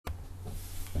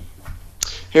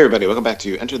Hey everybody, welcome back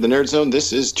to Enter the Nerd Zone.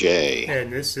 This is Jay.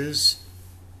 And this is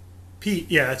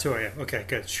Pete. Yeah, that's who I am. Okay,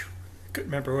 good. Couldn't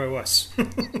remember who I was.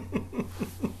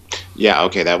 Yeah,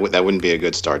 okay, that wouldn't be a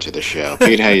good start to the show.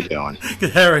 Pete, how you doing?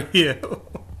 Good. How are you?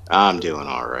 I'm doing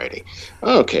alrighty.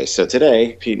 Okay, so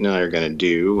today Pete and I are going to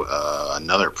do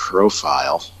another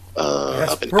profile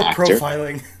Yes, of an we're actor.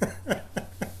 profiling.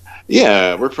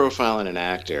 Yeah, we're profiling an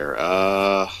actor.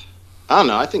 I don't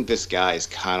know. I think this guy is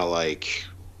kind of like,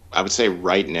 I would say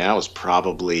right now is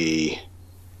probably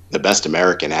the best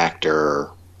American actor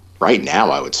right now.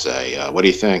 I would say. What do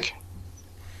you think?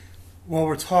 Well,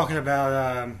 we're talking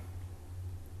about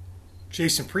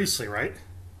Jason Priestley, right?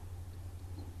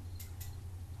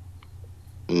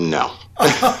 No.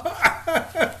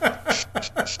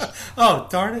 Oh,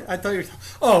 darn it! I thought you were.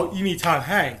 Oh, you mean Tom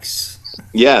Hanks?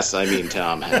 Yes, I mean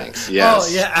Tom Hanks. Oh,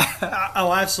 Yes. yeah.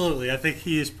 Oh, absolutely. I think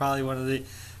he is probably one of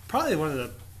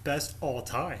the best all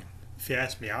time. If you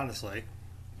ask me honestly.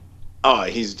 Oh,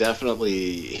 he's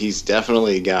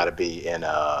definitely got to be in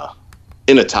a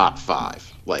top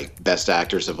five, like best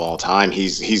actors of all time.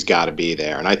 He's got to be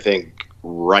there, and I think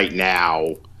right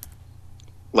now,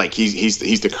 like he's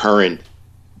the current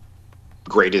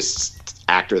greatest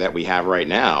actor that we have right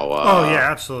now. Oh,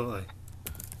 yeah, absolutely.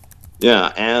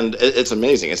 Yeah, and it's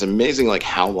amazing. It's amazing, like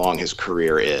how long his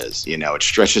career is. You know, it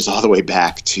stretches all the way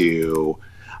back to,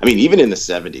 I mean, even in the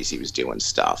 '70s, he was doing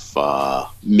stuff.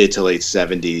 Mid to late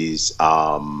 '70s.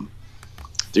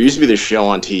 There used to be this show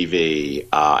on TV,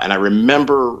 and I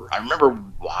remember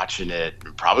watching it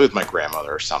probably with my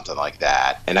grandmother or something like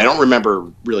that. And I don't remember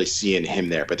really seeing him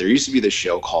there, but there used to be this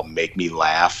show called Make Me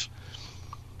Laugh,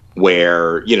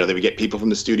 where they would get people from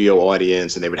the studio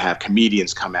audience and they would have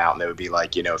comedians come out and they would be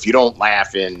like, if you don't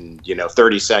laugh in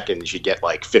 30 seconds you get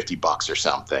like $50 or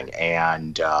something.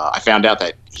 And I found out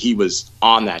that he was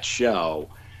on that show,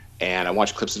 and I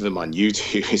watched clips of him on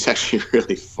YouTube. He's actually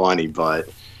really funny, but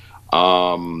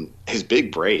his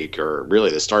big break, or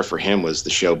really the start for him, was the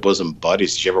show Bosom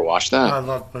Buddies. Did you ever watch that? I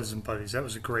love Bosom Buddies. That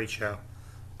was a great show.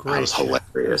 That Great was show. It was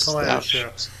a hilarious. hilarious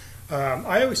show.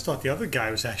 I always thought the other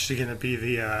guy was actually going to be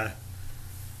the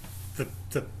the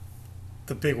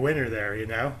the big winner there. You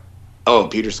know. Oh,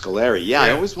 Peter Scolari. Yeah, I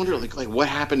Yeah. always wonder like what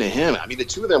happened to him. I mean, the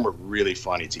two of them were really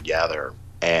funny together,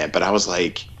 and but I was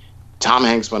like, Tom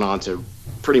Hanks went on to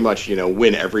pretty much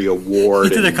win every He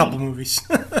award, did a and couple movies.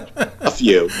 a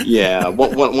few, yeah,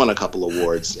 won a couple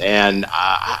awards. And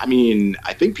I mean,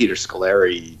 I think Peter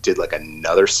Scolari did like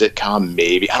another sitcom,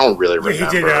 maybe. I don't really Yeah,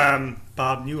 he did remember.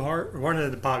 Bob Newhart, one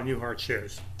of the Bob Newhart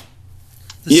shows.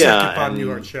 The second Yeah, Bob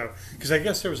Newhart and show, because I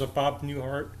guess there was a Bob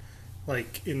Newhart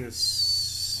like in the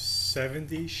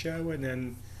 '70s show, and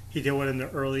then he did one in the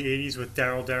early '80s with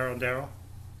Daryl,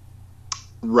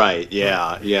 right,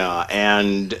 yeah, yeah,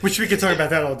 and which we could talk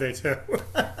about that all day too.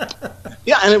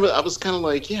 yeah, and I was kind of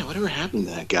like, yeah, whatever happened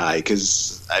to that guy?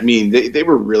 Because I mean, they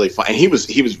were really fun, and he was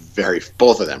very.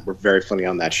 Both of them were very funny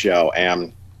on that show.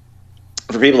 And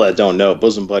for people that don't know,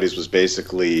 Bosom Buddies was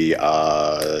basically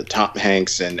Tom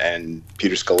Hanks and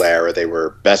Peter Scolari. They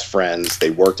were best friends.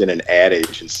 They worked in an ad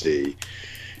agency,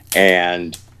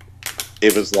 and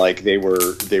it was like they were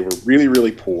really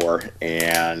really poor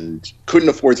and couldn't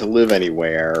afford to live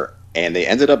anywhere, and they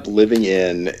ended up living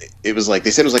in, it was like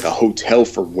they said it was like a hotel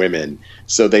for women,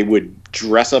 so they would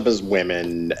dress up as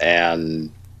women,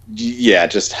 and yeah,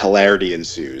 just hilarity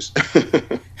ensues.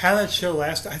 How that show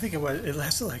lasted? I think it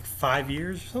lasted like 5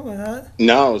 years or something like that.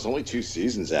 No, it was only 2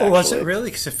 seasons Oh, was it actually. really?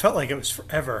 Because it felt like it was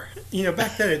forever.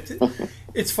 Back then,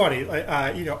 it's funny. Like,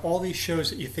 all these shows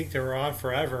that you think they were on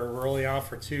forever were only on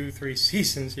for 2, 3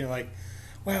 seasons. You're like,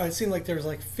 wow, it seemed like there was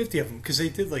like 50 of them because they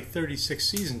did like 36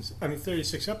 seasons. I mean,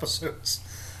 36 episodes.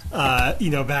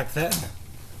 Back then.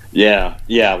 Yeah,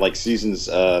 yeah, like seasons.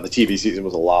 The TV season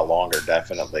was a lot longer,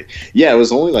 definitely. Yeah, it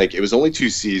was only 2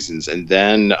 seasons, and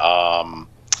then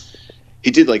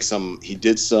he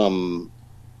did some.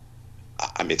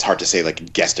 I mean, it's hard to say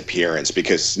like guest appearance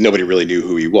because nobody really knew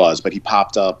who he was, but he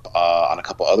popped up on a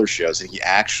couple other shows, and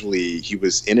he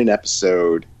was in an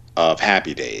episode of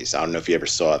Happy Days. I don't know if you ever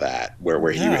saw that, where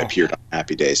he No. appeared on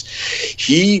Happy Days.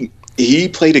 He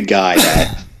played a guy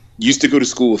that used to go to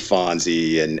school with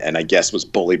Fonzie, and I guess was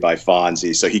bullied by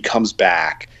Fonzie. So he comes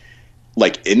back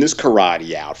like in this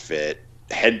karate outfit,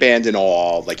 headband and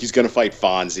all, like he's gonna fight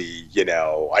Fonzie. I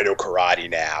know karate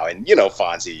now, and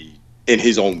Fonzie in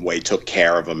his own way took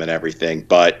care of him and everything.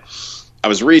 But I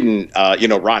was reading,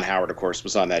 Ron Howard, of course,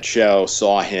 was on that show,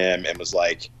 saw him, and was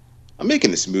like, I'm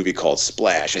making this movie called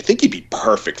Splash. I think he'd be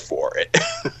perfect for it.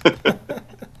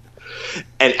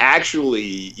 And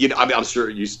actually, I mean, I'm sure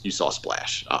you saw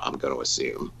Splash. I'm going to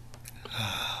assume.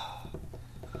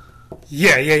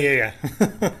 Yeah.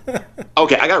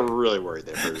 Okay, I got really worried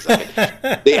there for a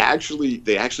second. They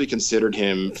actually considered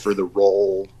him for the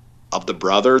role of the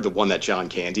brother, the one that John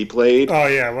Candy played. Oh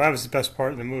yeah, well that was the best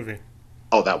part in the movie.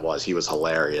 Oh, he was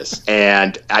hilarious.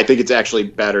 And I think it's actually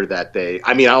better that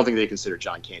I mean, I don't think they consider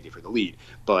John Candy for the lead,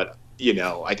 but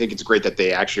I think it's great that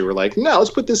they actually were like, no,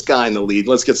 let's put this guy in the lead.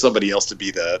 Let's get somebody else to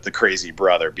be the crazy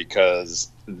brother, because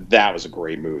that was a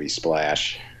great movie,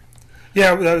 Splash.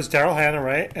 Yeah, that was Daryl Hannah,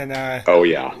 right? Oh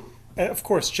yeah. And of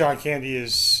course, John Candy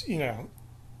is,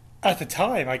 at the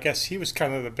time, I guess he was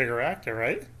kind of the bigger actor,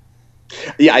 right?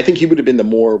 Yeah, I think he would have been the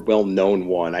more well-known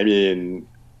one. I knew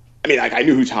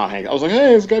who Tom Hanks. I was like,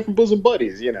 hey, this guy from Bosom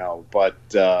Buddies, But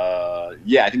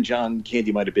yeah, I think John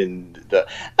Candy might have been the.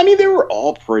 I mean, they were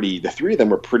all pretty. The three of them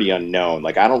were pretty unknown.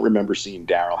 Like, I don't remember seeing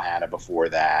Daryl Hannah before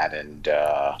that, and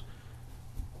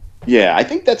yeah, I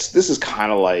think this is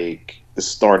kind of like the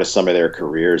start of some of their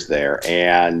careers there.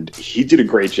 And he did a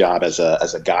great job as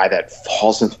a guy that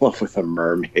falls in love with a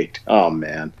mermaid. Oh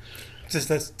man. Just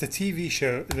the TV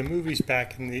show, the movies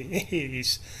back in the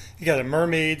 80s. You got a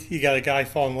mermaid, you got a guy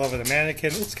fall in love with a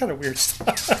mannequin. It's kind of weird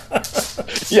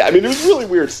stuff. Yeah, I mean, it was really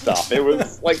weird stuff. It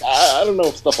was like, I don't know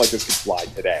if stuff like this could fly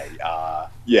today.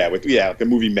 With the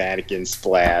movie Mannequin,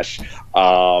 Splash.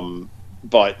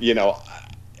 But,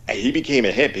 he became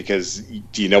a hit because,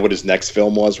 do you know what his next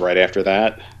film was right after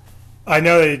that? I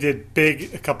know they did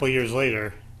Big a couple of years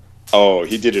later. Oh,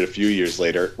 he did it a few years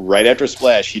later. Right after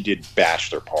Splash, he did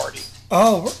Bachelor Party.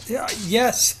 Oh, yeah,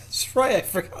 yes, that's right. I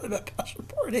forgot about Bachelor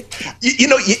Party. You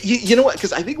know what?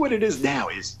 Because I think what it is now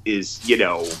is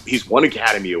he's won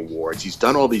Academy Awards. He's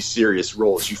done all these serious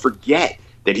roles. You forget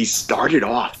that he started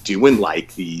off doing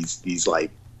like these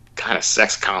like kind of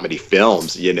sex comedy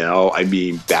films. I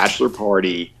mean, Bachelor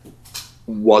Party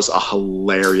was a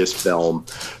hilarious film.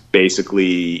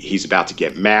 Basically, he's about to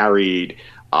get married.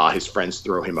 His friends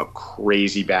throw him a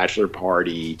crazy bachelor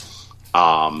party.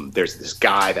 There's this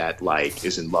guy that like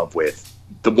is in love with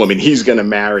the woman he's going to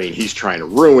marry, and he's trying to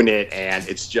ruin it. And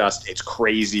it's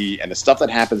crazy. And the stuff that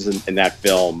happens in that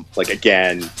film, like,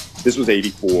 again, this was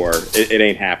 84. It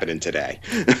ain't happening today.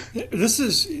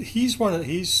 He's one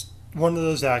of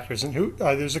those actors, and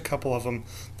there's a couple of them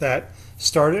that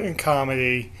started in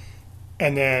comedy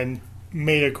and then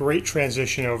made a great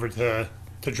transition over to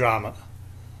drama.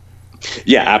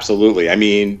 Yeah, absolutely. I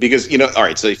mean, because, all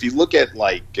right, so if you look at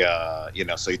like, so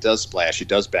he does Splash, he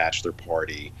does Bachelor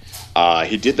Party.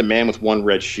 He did The Man with One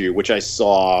Red Shoe, which I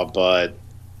saw, but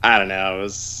I don't know. It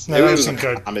was a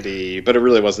comedy, but it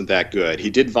really wasn't that good.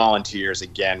 He did Volunteers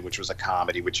again, which was a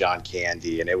comedy with John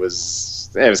Candy, and it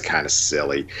was kind of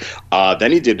silly.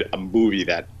 Then he did a movie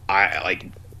that I like.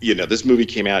 This movie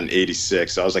came out in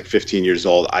 '86, so I was like 15 years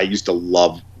old. I used to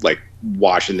love like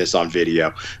watching this on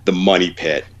video, The Money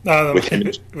Pit, with him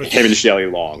and Shelley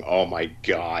Long. Oh my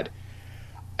God.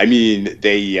 I mean,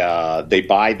 they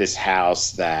buy this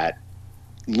house that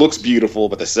looks beautiful,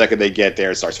 but the second they get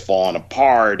there, it starts falling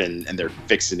apart, and they're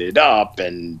fixing it up,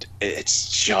 and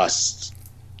it's just,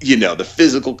 the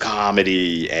physical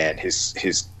comedy and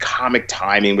his comic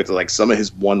timing with like some of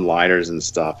his one-liners and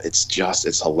stuff.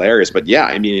 It's hilarious. But yeah,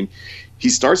 I mean, he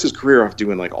starts his career off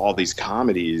doing like all these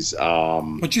comedies.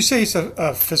 Would you say he's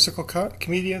a physical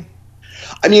comedian?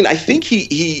 I mean, I think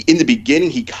he in the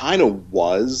beginning he kind of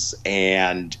was,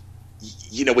 and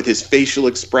with his facial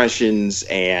expressions,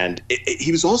 and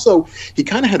he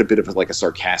kind of had a bit of like a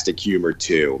sarcastic humor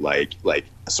too, like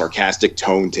a sarcastic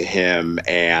tone to him,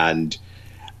 and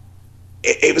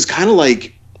it was kind of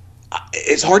like,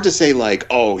 it's hard to say like,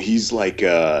 oh, he's like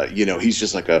he's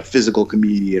just like a physical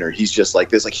comedian, or he's just like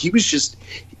this. Like he was just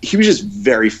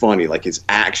very funny. Like his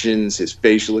actions, his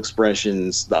facial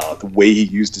expressions, the way he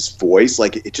used his voice,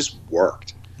 like it just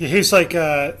worked. Yeah, he's like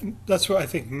that's what I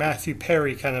think Matthew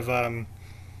Perry kind of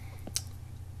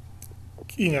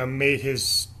made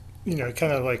his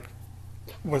kind of like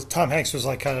what Tom Hanks was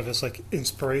like kind of his like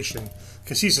inspiration,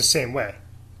 because he's the same way.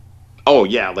 Oh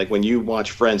yeah, like when you watch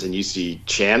Friends and you see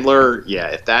Chandler, yeah,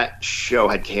 if that show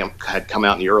had come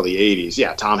out in the early '80s,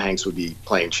 yeah, Tom Hanks would be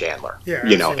playing Chandler. Yeah,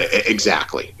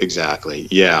 exactly.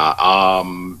 Yeah,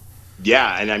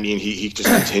 yeah, and I mean he just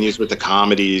continues with the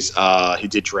comedies. He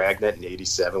did Dragnet in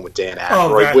 '87 with Dan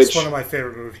Aykroyd, that's one of my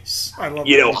favorite movies. I love.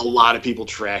 A lot of people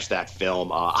trash that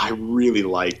film. I really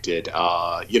liked it.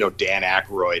 Dan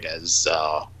Aykroyd as.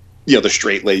 The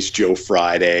straight-laced Joe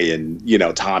Friday, and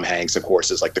Tom Hanks, of course,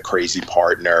 is like the crazy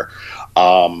partner.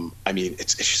 I mean,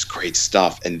 it's just great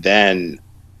stuff. And then,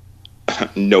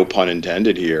 no pun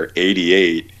intended here,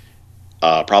 '88,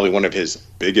 probably one of his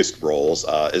biggest roles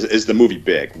is the movie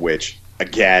Big, which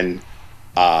again,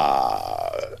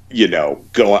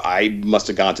 Go. I must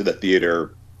have gone to the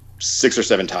theater 6 or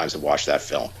 7 times and watched that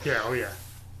film. Yeah, oh yeah.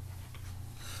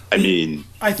 I mean,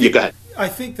 I yeah, think go ahead. I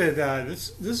think that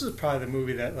this is probably the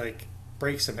movie that like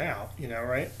breaks him out. You know,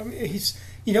 right? I mean, he's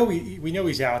we know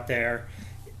he's out there,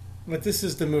 but this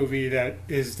is the movie that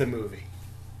is the movie.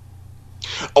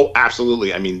 Oh,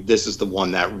 absolutely. I mean, this is the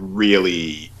one that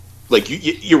really, like,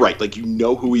 you're right. Like, you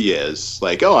know who he is.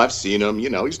 Like, oh, I've seen him.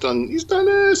 He's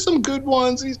done some good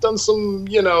ones. He's done some,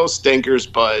 stinkers.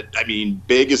 But I mean,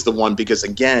 Big is the one because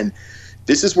again,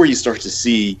 this is where you start to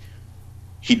see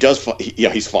he does.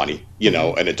 He's funny.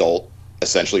 An adult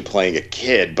essentially playing a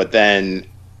kid. But then,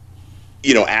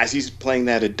 as he's playing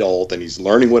that adult and he's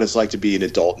learning what it's like to be an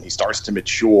adult and he starts to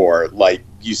mature, like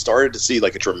you started to see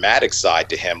like a dramatic side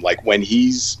to him. Like when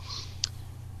he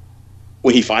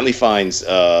finally finds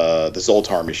the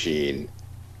Zoltar machine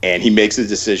and he makes the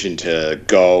decision to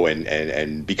go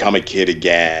and become a kid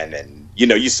again. And,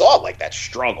 you saw like that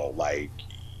struggle, like,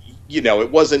 he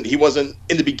wasn't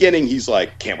in the beginning. He's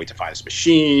like, can't wait to find this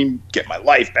machine, get my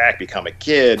life back, become a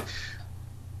kid.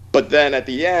 But then at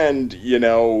the end,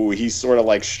 he's sort of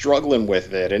like struggling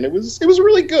with it, and it was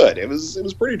really good. It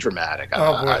was pretty dramatic.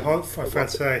 Oh boy, I forgot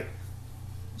to say,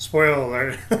 spoiler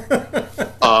alert.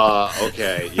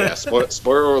 Okay, yeah,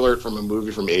 spoiler alert from a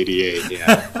movie from '88.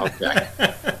 Yeah, okay.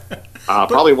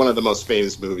 Probably one of the most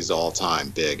famous movies of all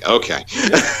time. Big. Okay.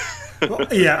 Well,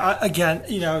 yeah. Again,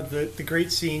 the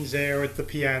great scenes there with the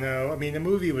piano. I mean, the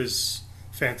movie was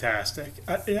fantastic.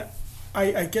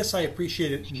 I guess I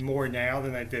appreciate it more now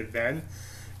than I did then,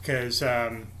 because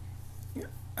I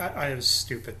was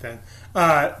stupid then.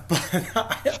 But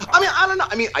I don't know.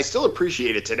 I mean, I still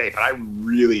appreciate it today, but I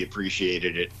really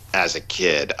appreciated it as a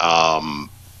kid. I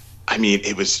mean,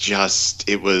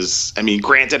 I mean,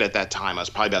 granted, at that time, I was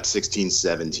probably about 16,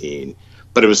 17,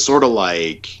 but it was sort of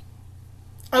like...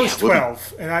 I was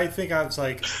 12, and I think I was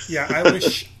like, yeah, I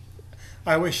wish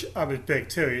I was big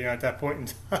too, at that point in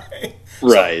time.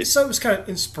 Right. So it was kind of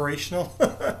inspirational.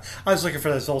 I was looking for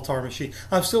that Zoltar machine.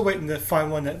 I'm still waiting to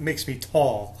find one that makes me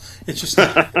tall. It's just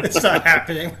it's not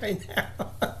happening right now.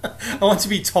 I want to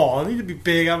be tall. I need to be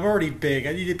big. I'm already big.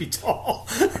 I need to be tall.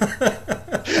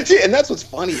 See, and that's what's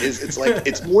funny is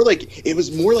it was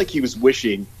more like he was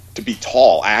wishing to be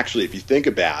tall, actually, if you think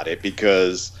about it,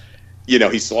 because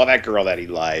he saw that girl that he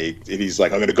liked, and he's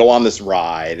like, I'm going to go on this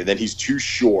ride, and then he's too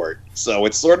short. So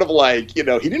it's sort of like, he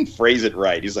didn't phrase it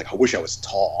right. He's like, I wish I was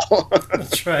tall.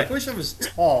 That's right. I wish I was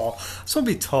tall. I just want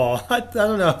to be tall. I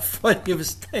don't know what he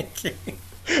was thinking.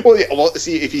 Well, yeah,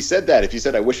 see, if he said,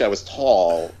 I wish I was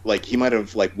tall, like, he might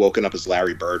have, like, woken up as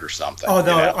Larry Bird or something. Oh,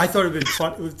 no, I thought it would be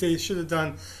fun. They should have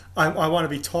done, I want to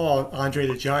be tall, Andre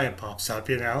the Giant pops up,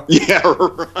 Yeah,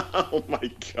 right. Oh,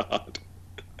 my God.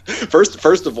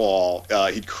 First of all,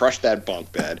 he'd crush that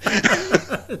bunk bed.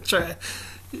 That's right.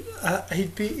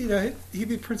 He'd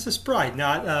be Princess Bride,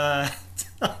 not.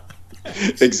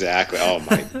 Exactly. Oh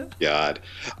my God. Yeah.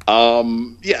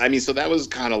 I mean, so that was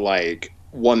kind of like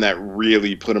one that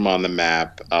really put him on the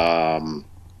map.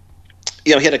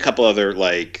 He had a couple other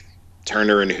like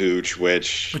Turner and Hooch,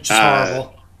 which is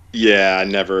horrible. Yeah, I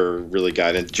never really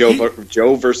got into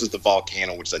Joe versus the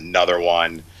Volcano, which is another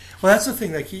one. Well, that's the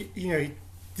thing. Like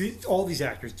all these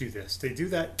actors do this. They do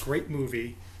that great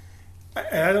movie,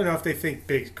 and I don't know if they think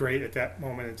Big's great at that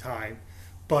moment in time,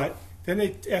 but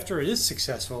then after it is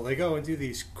successful, they go and do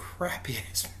these crappy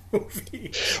ass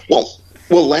movies. Well,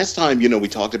 last time, we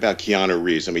talked about Keanu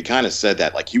Reeves, and we kind of said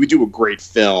that, like, he would do a great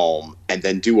film and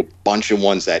then do a bunch of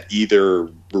ones that either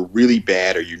were really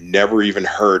bad or you never even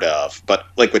heard of. But,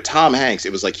 like, with Tom Hanks,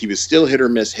 it was like he was still hit or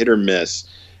miss,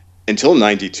 until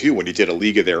 92 when he did A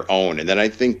League of Their Own. And then I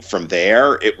think from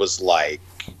there, it was like,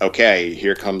 okay,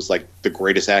 here comes, like, the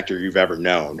greatest actor you've ever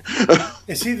known.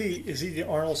 Is he the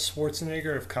Arnold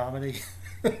Schwarzenegger of comedy?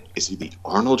 Is he the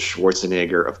Arnold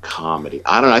Schwarzenegger of comedy?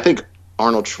 I don't know. I think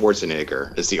Arnold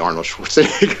Schwarzenegger is the Arnold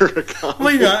Schwarzenegger of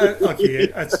comedy. Well, okay,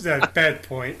 that's a bad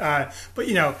point. But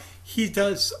he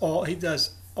does all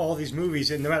these movies,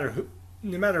 and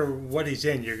no matter what he's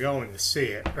in, you're going to see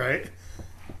it, right?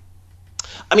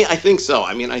 I mean, I think so.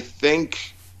 I mean, I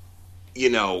think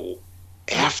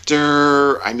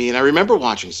I remember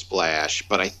watching Splash,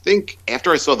 but I think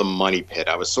after I saw The Money Pit,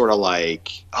 I was sort of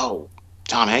like, oh,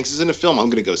 Tom Hanks is in a film, I'm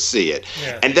going to go see it.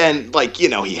 Yeah. And then, like,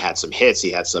 he had some hits,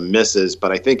 he had some misses,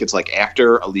 but I think it's like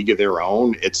after A League of Their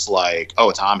Own, it's like,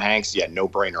 oh, Tom Hanks, yeah, no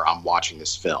brainer, I'm watching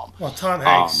this film. Well, Tom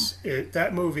Hanks,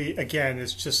 that movie, again,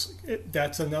 is just,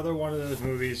 that's another one of those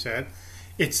movies that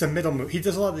it's a middle movie. He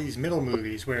does a lot of these middle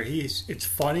movies where it's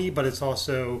funny, but it's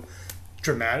also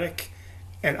dramatic.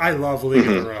 And I love League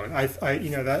of Their Own.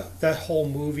 That whole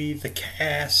movie, the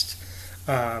cast,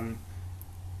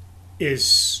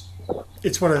 is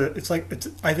it's one of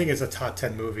the I think it's a top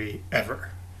 10 movie ever.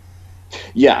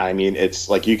 Yeah, I mean, it's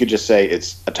like you could just say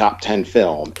it's a top 10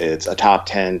 film. It's a top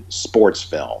 10 sports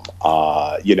film.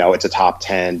 It's a top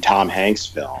 10 Tom Hanks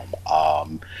film.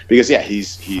 Because yeah,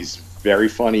 he's very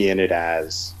funny in it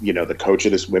as, the coach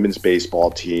of this women's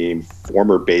baseball team,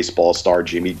 former baseball star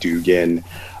Jimmy Dugan,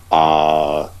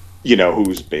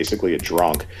 who's basically a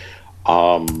drunk.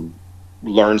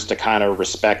 Learns to kind of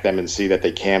respect them and see that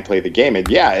they can play the game. And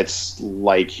yeah, it's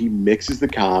like he mixes the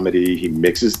comedy, he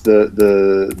mixes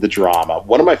the drama.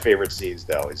 One of my favorite scenes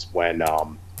though is when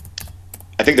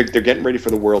I think they're getting ready for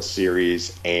the World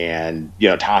Series, and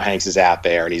Tom Hanks is out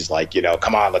there and he's like,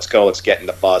 come on, let's go, let's get in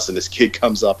the bus. And this kid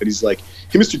comes up and he's like,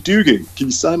 hey, Mr. Dugan, can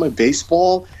you sign my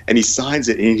baseball? And he signs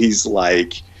it, and it's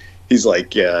like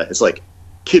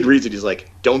kid reads it, he's like,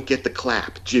 don't get the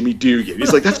clap, Jimmy Dugan.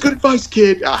 He's like, that's good advice,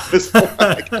 kid. I was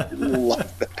like, I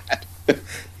love that.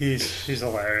 He's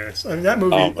hilarious. I mean, that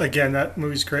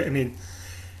movie's great. I mean,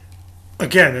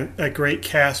 again, a great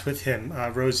cast with him.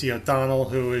 Rosie O'Donnell,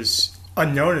 who is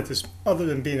unknown at this, other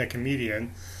than being a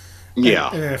comedian. Yeah.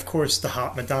 And then, of course, the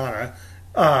hot Madonna.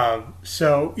 And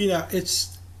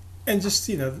just,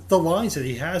 the lines that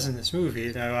he has in this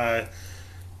movie, that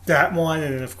one,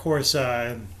 and then, of course,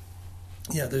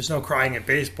 there's no crying in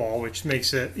baseball, which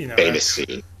makes it, famous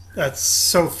scene. That's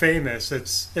so famous.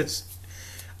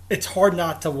 It's hard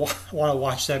not to want to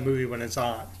watch that movie when it's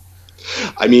on.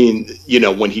 I mean,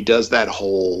 when he does that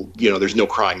whole, there's no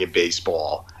crying in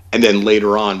baseball, and then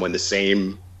later on when the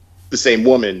same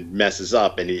woman messes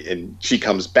up and she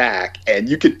comes back, and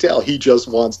you could tell he just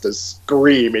wants to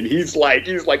scream, and he's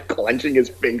like clenching his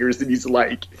fingers, and he's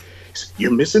like,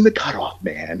 "You're missing the cutoff,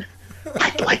 man.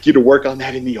 I'd like you to work on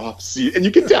that in the off season." And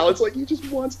you can tell it's like he just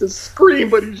wants to scream,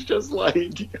 but he's just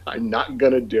like, I'm not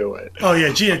gonna do it. Oh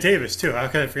yeah, Gina Davis too. How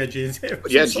can I forget Gina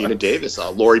Davis? Yeah, Gina Davis,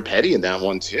 Lori Petty in that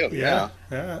one too. Yeah.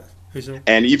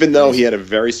 And even though he had a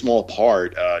very small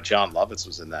part, John Lovitz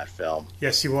was in that film.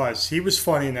 Yes, he was. He was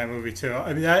funny in that movie too.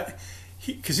 I mean,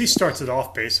 because he starts it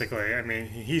off basically. I mean,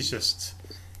 he's just.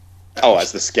 Oh,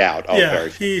 as the scout. Oh, yeah, very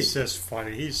funny. He's just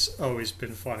funny. He's always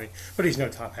been funny, but he's no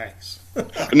Tom Hanks.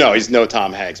 No, he's no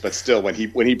Tom Hanks. But still, when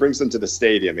he brings them to the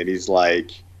stadium and he's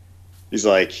like,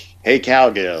 "Hey,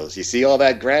 cowgirls, you see all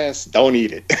that grass? Don't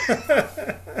eat it."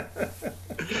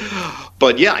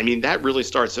 But yeah, I mean, that really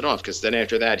starts it off, because then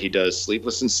after that he does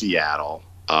Sleepless in Seattle.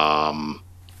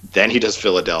 Then he does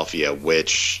Philadelphia,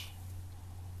 which,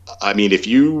 I mean, if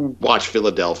you watch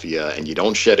Philadelphia and you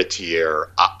don't shed a tear,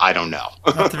 I don't know.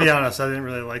 To be honest, I didn't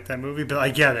really like that movie, but I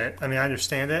get it. I mean, I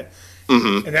understand it.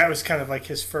 Mm-hmm. And that was kind of like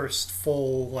his first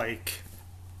full,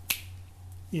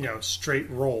 straight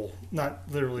role. Not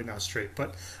literally not straight,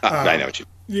 but... I know what you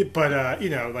mean. But,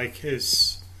 like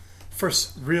his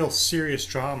first real serious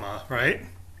drama, right?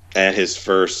 And his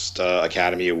first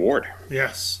Academy Award.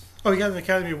 Yes. Oh, he got an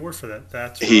Academy Award for that.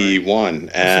 That's right. He won.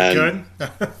 And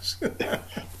was it good?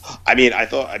 I mean,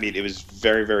 it was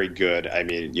very, very good. I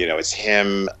mean, it's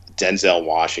him, Denzel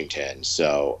Washington.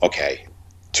 So, okay,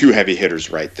 two heavy hitters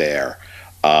right there.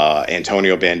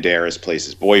 Antonio Banderas plays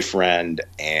his boyfriend.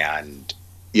 And,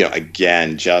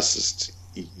 again, just,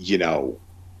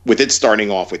 with it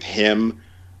starting off with him,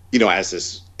 as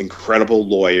this incredible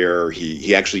lawyer,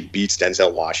 he actually beats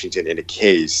Denzel Washington in a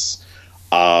case,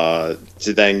 to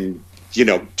then,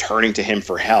 turning to him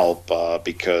for help,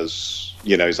 because,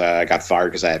 he's like, I got fired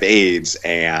because I have AIDS.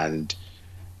 And,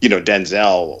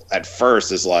 Denzel at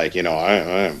first is like,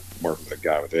 I'm working with a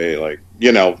guy with AIDS.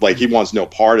 Like, he wants no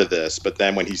part of this. But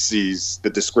then when he sees the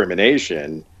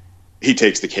discrimination, he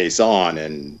takes the case on.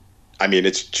 And I mean,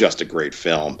 it's just a great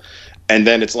film. And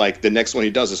then it's like the next one he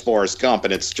does is Forrest Gump,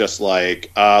 and it's just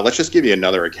like, let's just give you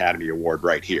another Academy Award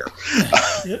right here.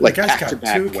 Like, the guy's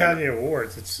got two Academy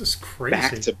Awards. It's just crazy.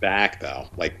 Back to back, though.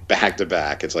 Like, back to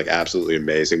back. It's like absolutely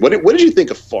amazing. What did you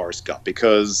think of Forrest Gump?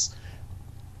 Because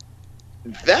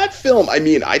that film, I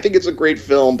mean, I think it's a great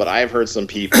film, but I've heard some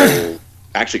people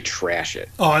actually trash it.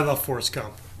 Oh, I love Forrest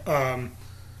Gump.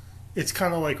 It's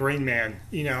kind of like Rain Man.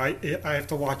 I have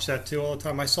to watch that too all the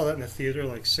time. I saw that in the theater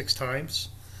like 6 times.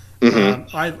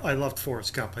 Mm-hmm. I loved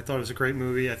Forrest Gump. I thought it was a great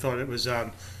movie. I thought it was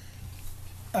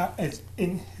it's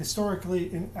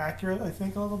historically inaccurate, I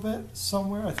think, a little bit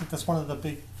somewhere. I think that's one of the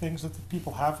big things that the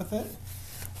people have with it.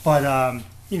 But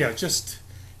just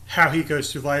how he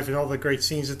goes through life and all the great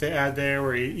scenes that they add there,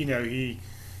 where he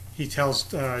he tells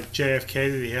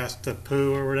JFK that he has to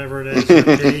poo or whatever it is, or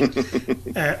pee.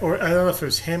 Or I don't know if it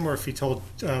was him or if he told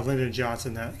Lyndon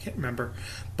Johnson that. I can't remember.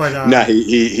 But No,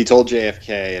 he told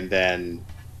JFK, and then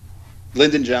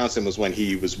Lyndon Johnson was when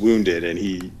he was wounded, and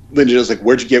Lyndon was like,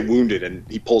 "Where'd you get wounded?" And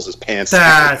he pulls his pants down.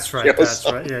 That's right.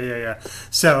 That's right. Yeah.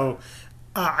 So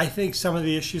I think some of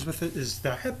the issues with it is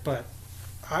that, but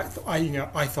I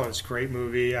thought it's a great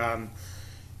movie. I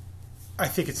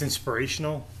think it's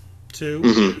inspirational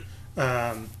too.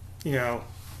 I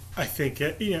think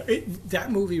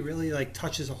that movie really like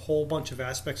touches a whole bunch of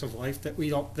aspects of life that we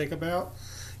don't think about.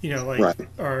 Right.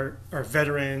 our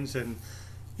veterans and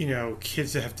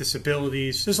kids that have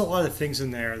disabilities. There's a lot of things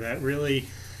in there that really,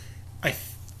 I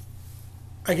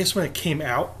guess when it came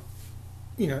out,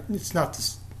 it's not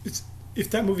this. It's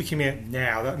if that movie came out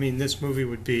now, this movie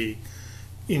would be,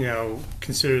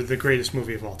 considered the greatest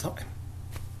movie of all time.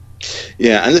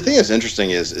 Yeah, and the thing that's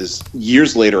interesting is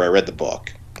years later I read the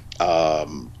book,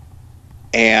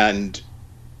 and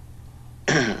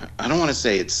I don't want to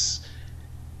say it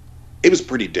was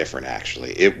pretty different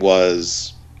actually. It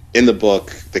was in the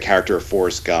book the character of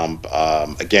Forrest Gump.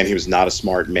 Again, he was not a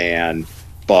smart man,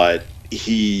 but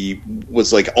he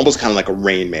was like almost kind of like a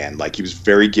Rain Man. Like he was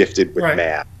very gifted with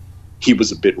math. He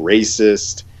was a bit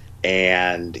racist,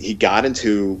 and he got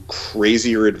into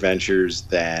crazier adventures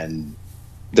than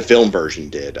the film version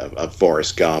did of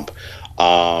Forrest Gump.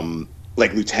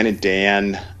 Like Lieutenant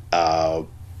Dan,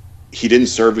 he didn't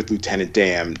serve with Lieutenant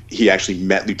Dan. He actually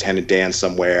met Lieutenant Dan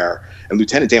somewhere, and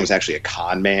Lieutenant Dan was actually a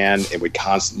con man and would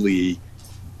constantly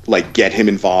like get him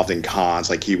involved in cons.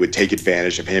 Like he would take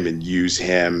advantage of him and use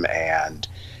him, and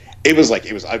it was like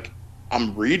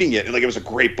I'm reading it, and like it was a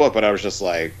great book, but I was just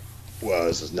like, whoa,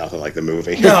 this is nothing like the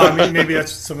movie. No, maybe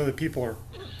that's some of the people are,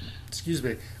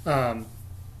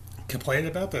 complaining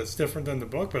about that. It's different than the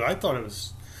book, but I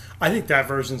think that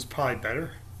version's probably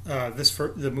better.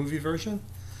 The movie version,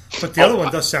 but the other one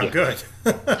does sound good.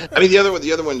 The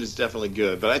other one is definitely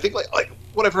good, but I think like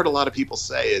what I've heard a lot of people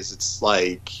say is it's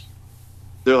like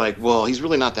they're like, well, he's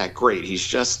really not that great. He's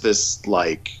just this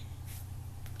like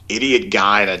idiot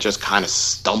guy that just kind of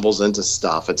stumbles into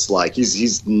stuff. It's like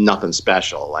he's nothing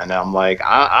special, and I'm like,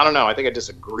 I don't know. I think I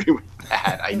disagree with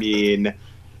that.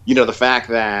 The fact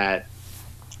that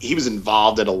he was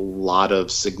involved in a lot of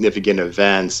significant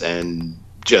events and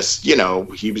just,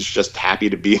 he was just happy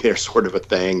to be there sort of a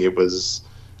thing. It was,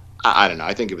 I don't know.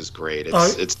 I think it was great.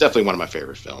 It's definitely one of my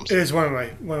favorite films. It is one of my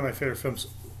favorite films.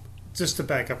 Just to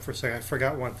back up for a second, I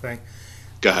forgot one thing.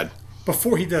 Go ahead.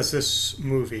 Before he does this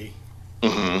movie,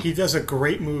 he does a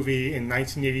great movie in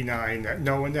 1989 that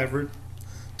no one ever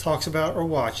talks about or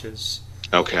watches.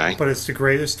 Okay. But it's the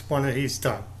greatest one that he's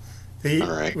done. All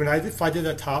right. If I did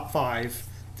a top 5,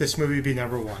 this movie would be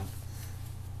number 1.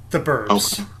 The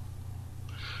Burbs. Okay.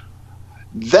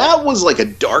 That was like a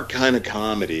dark kind of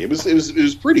comedy. It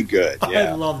was pretty good.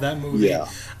 Yeah. I love that movie. Yeah.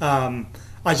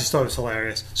 I just thought it was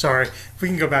hilarious. Sorry, we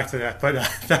can go back to that, but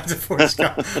back to Forrest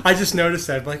Gump. I just noticed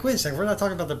that. I'm like, wait a second, we're not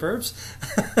talking about The Burbs?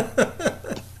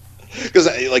 Because,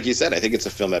 like you said, I think it's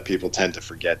a film that people tend to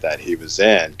forget that he was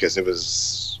in, because it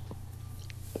was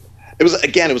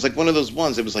like one of those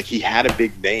ones. It was like he had a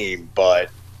big name,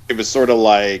 but it was sort of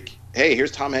like, hey,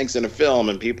 here's Tom Hanks in a film,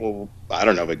 and people, I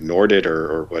don't know, ignored it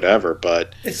or whatever.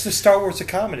 But it's the Star Wars of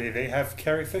comedy. They have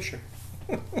Carrie Fisher.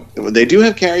 They do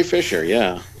have Carrie Fisher,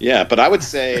 yeah. But I would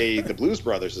say the Blues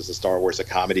Brothers is the Star Wars of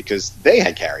comedy because they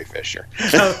had Carrie Fisher.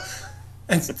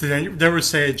 And they would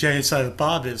say Jay and Silent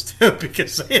Bob is too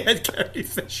because they had Carrie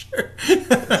Fisher.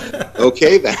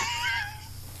 Okay, then.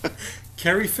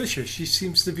 Carrie Fisher, she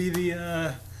seems to be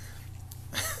the...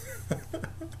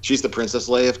 She's the Princess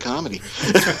Leia of comedy.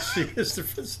 She is the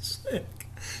Princess Leia.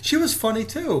 She was funny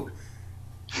too.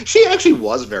 She actually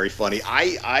was very funny.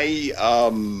 HBO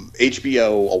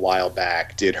a while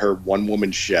back did her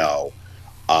one-woman show.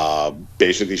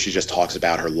 Basically, she just talks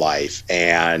about her life.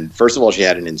 And first of all, she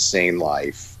had an insane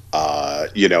life,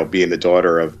 being the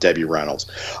daughter of Debbie Reynolds.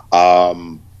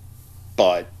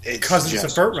 But it's cousins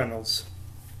of Burt Reynolds,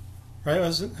 right?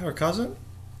 Was it her cousin?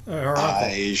 Her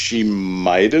uncle? She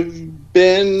might have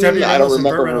been. Debbie Reynolds I don't remember.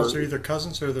 And Burt Reynolds are either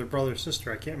cousins or their brother or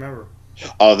sister. I can't remember.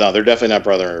 Oh, no, they're definitely not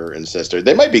brother and sister.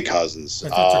 They might be cousins. I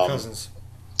thought they're cousins.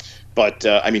 But,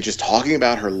 just talking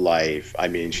about her life,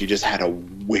 she just had a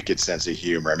wicked sense of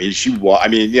humor. We're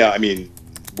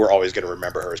always going to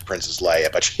remember her as Princess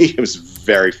Leia, but she was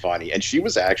very funny. And she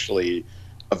was actually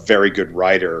a very good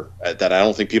writer that I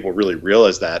don't think people really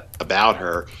realize that about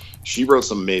her. She wrote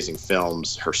some amazing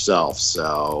films herself.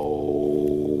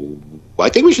 So, Well, I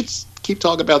think we should keep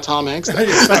talking about Tom Hanks. Sorry.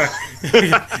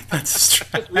 That's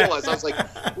I realized, I was like,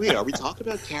 wait, are we talking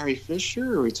about Carrie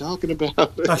Fisher? Or are we talking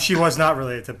about... she was not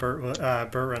related to Burt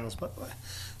Reynolds, but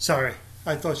sorry.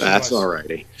 I thought she That's was.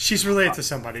 alrighty. She's related to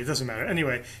somebody. It doesn't matter.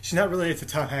 Anyway, she's not related to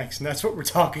Tom Hanks, and that's what we're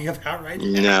talking about right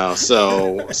now. No,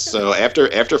 so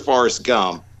after Forrest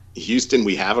Gump, Houston,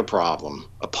 we have a problem.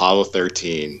 Apollo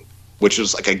 13, which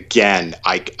was like, again,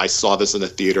 I saw this in the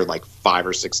theater like 5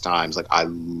 or 6 times. Like, I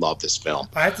love this film.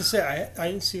 I have to say, I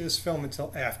didn't see this film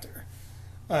until after.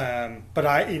 But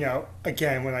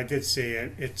again, when I did see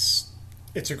it, it's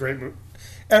a great movie.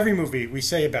 Every movie we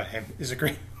say about him is a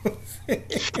great movie.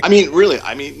 I mean, really,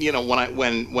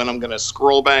 when I'm gonna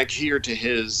scroll back here to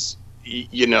his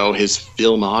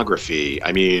filmography,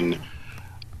 I mean,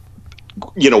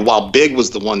 while Big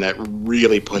was the one that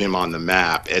really put him on the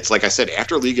map, it's like I said,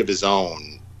 after League of His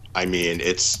Own, I mean,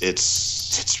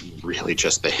 it's really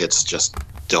just the hits just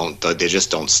don't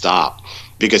stop,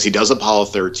 because he does Apollo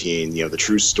 13, the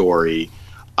true story,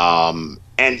 and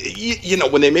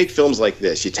when they make films like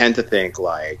this, you tend to think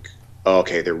like,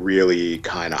 okay, they're really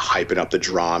kind of hyping up the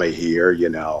drama here,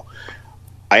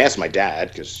 I asked my dad,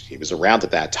 because he was around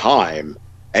at that time,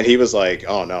 and he was like,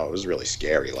 oh no, it was really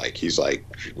scary. Like, he's like,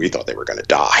 we thought they were going to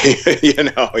die.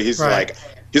 He's right.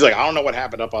 like, I don't know what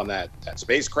happened up on that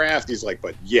spacecraft. He's like,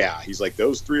 but yeah, he's like,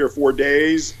 those 3 or 4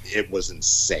 days, it was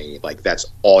insane. Like, that's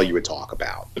all you would talk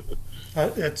about.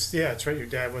 That's right. Your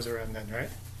dad was around then, right?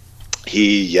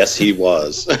 Yes, he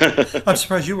was. I'm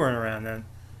surprised you weren't around then.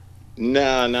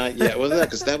 No, not yet. Wasn't that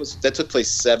because that took place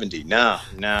 70? No,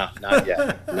 not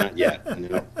yet. Not yet.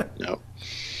 No.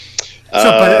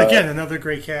 But again, another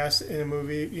great cast in a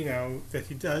movie, that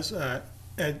he does.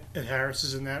 Ed Harris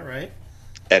is in that, right?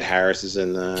 Ed Harris is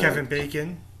in the... Kevin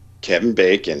Bacon.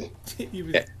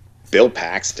 Bill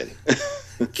Paxton.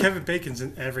 Kevin Bacon's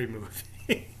in every movie.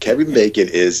 Kevin Bacon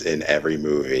is in every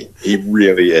movie. He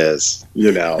really is,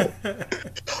 Bill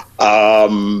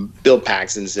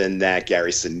Paxton's in that.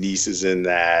 Gary Sinise is in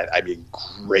that. I mean,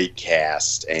 great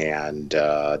cast. And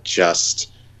just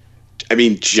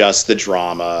the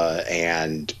drama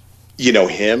and,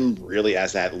 him really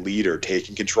as that leader,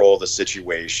 taking control of the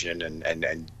situation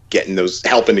and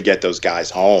helping to get those guys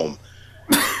home.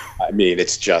 I mean,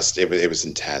 it's just, it was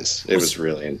intense. It was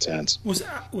really intense. Was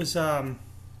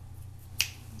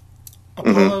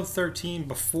Apollo 13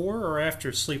 before or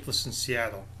after Sleepless in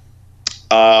Seattle?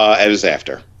 It was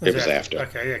after. It was after.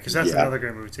 Okay, yeah, because that's another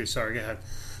great movie too. Sorry, go ahead.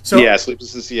 So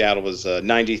Sleepless in Seattle was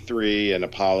 93, and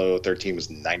Apollo 13 was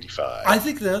 95. I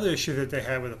think the other issue that they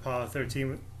had with Apollo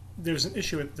 13, there was an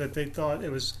issue that they thought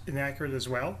it was inaccurate as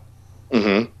well.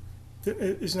 Mm-hmm.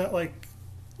 Isn't that like?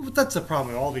 That's the problem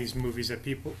with all these movies that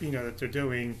people, that they're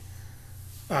doing,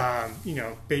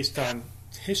 based on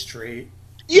history.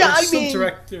 Yeah,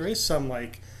 there is some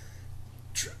like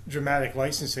dramatic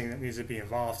licensing that needs to be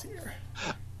involved here.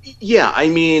 Yeah,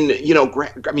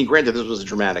 granted, this was a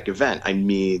dramatic event. 3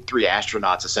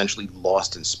 astronauts essentially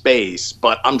lost in space,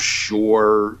 but I'm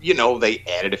sure, they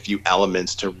added a few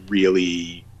elements to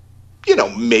really,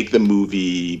 make the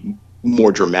movie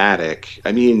more dramatic.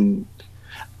 I mean,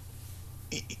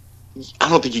 I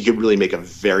don't think you could really make a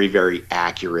very, very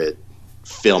accurate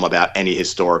film about any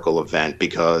historical event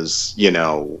because,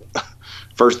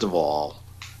 first of all,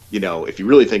 if you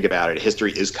really think about it,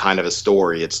 history is kind of a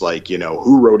story. It's like,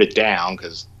 who wrote it down,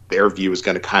 because their view is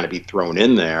going to kind of be thrown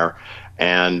in there.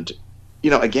 And,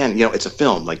 again, it's a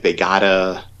film. Like, they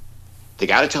gotta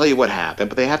tell you what happened,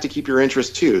 but they have to keep your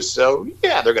interest too. So,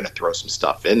 yeah, they're going to throw some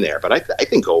stuff in there. But I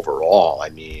think overall,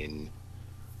 it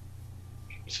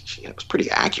was pretty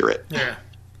accurate. Yeah.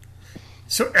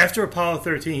 So after Apollo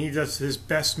 13, he does his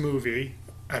best movie.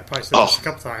 I probably said this a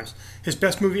couple times. His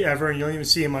best movie ever, and you don't even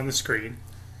see him on the screen.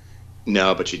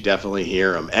 No, but you definitely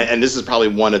hear him. And this is probably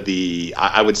one of the,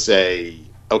 I would say,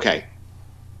 okay,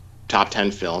 top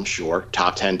 10 film, sure.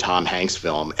 Top 10 Tom Hanks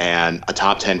film, and a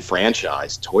top 10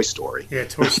 franchise, Toy Story. Yeah,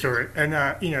 Toy Story. And,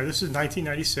 this is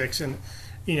 1996, and,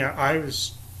 I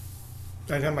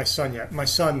didn't have my son yet. My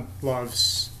son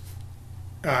loves,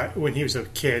 when he was a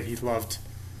kid, he loved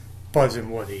Buzz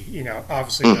and Woody.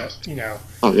 Obviously,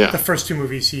 the first 2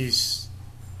 movies he's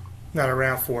not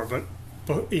around for, but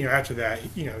after that,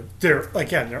 they're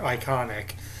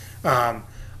iconic. I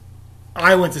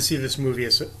went to see this movie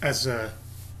as a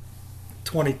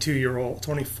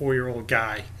 24-year-old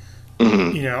guy.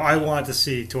 Mm-hmm. I wanted to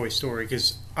see Toy Story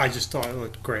because I just thought it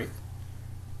looked great.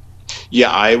 Yeah,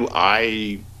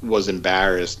 I was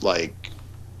embarrassed,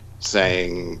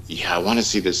 saying, I want to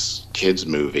see this kid's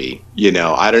movie.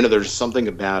 I don't know, there's something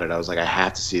about it. I was like, I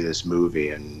have to see this movie.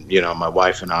 And, my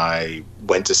wife and I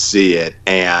went to see it.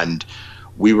 And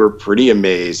we were pretty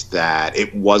amazed that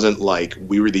it wasn't like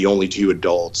we were the only two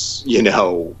adults, in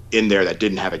there that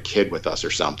didn't have a kid with us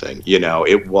or something.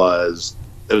 It was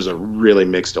a really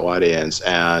mixed audience.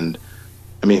 And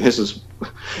I mean, this is,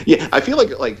 yeah, I feel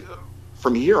like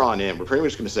from here on in, we're pretty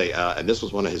much going to say, and this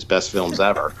was one of his best films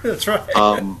ever. That's right.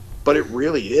 But it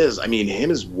really is. I mean,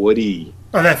 him as Woody.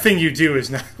 Oh, That Thing You Do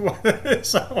is not one of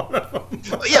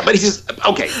them. Yeah, but he's just,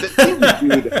 okay. The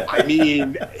thing you do, I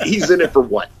mean, he's in it for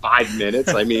what, 5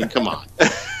 minutes? I mean, come on.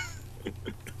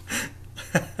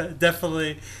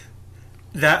 Definitely.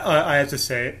 That I have to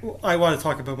say, I want to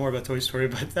talk about more about Toy Story,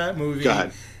 but that movie. Go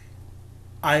ahead.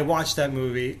 I watched that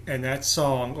movie and that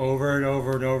song over and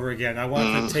over and over again. I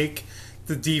wanted to take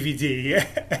the DVD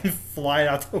and fly it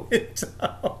out the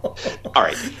window. All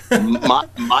right.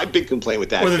 My big complaint with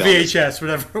that or the film VHS,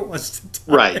 whatever it was. At the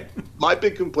time. Right. My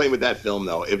big complaint with that film,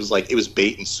 though, it was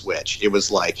bait and switch. It was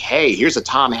like, hey, here's a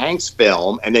Tom Hanks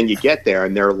film, and then you get there,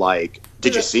 and they're like,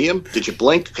 did you see him? Did you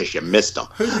blink? Because you missed him.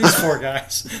 Who are these four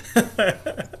guys?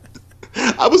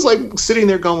 I was like sitting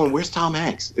there going, where's Tom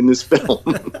Hanks in this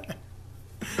film?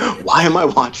 Why am I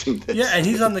watching this? Yeah, and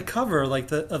he's on the cover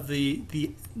like of the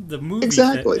movie.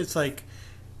 Exactly. It's like,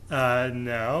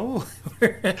 no.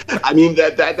 I mean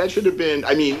that should have been.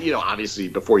 I mean, obviously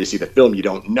before you see the film, you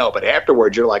don't know, but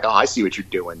afterwards you're like, oh, I see what you're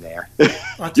doing there.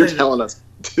 You're telling us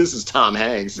this is Tom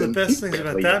Hanks. The best thing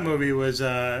about that movie was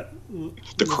the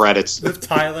credits with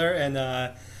Tyler and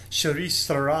Charlize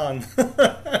Theron.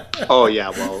 Oh yeah,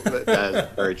 well that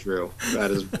is very true.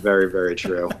 That is very, very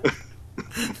true.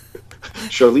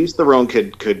 Charlize Theron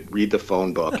could read the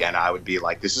phone book, and I would be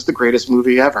like, "This is the greatest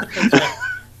movie ever."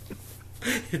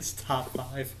 It's top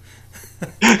 5.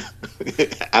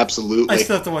 Absolutely. I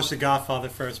still have to watch The Godfather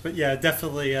first, but yeah,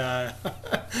 definitely.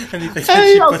 Anything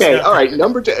Hey, okay, all right.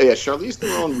 Number 2, yeah, Charlize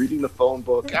Theron reading the phone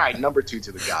book. All right, number 2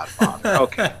 to The Godfather.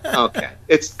 Okay.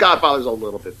 It's Godfather's a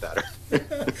little bit better.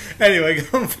 Anyway,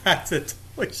 going back to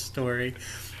Toy Story.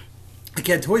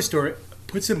 Again, Toy Story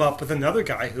puts him up with another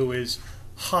guy who is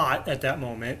hot at that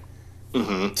moment,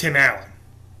 Tim Allen.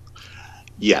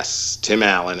 Yes, Tim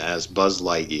Allen as Buzz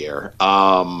Lightyear.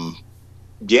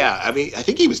 Yeah, I mean, I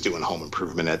think he was doing Home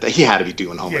Improvement he had to be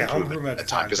doing Home Improvement at the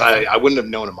time because I wouldn't have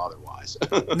known him otherwise.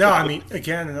 No, I mean,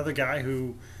 again, another guy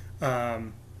who,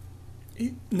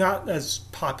 not as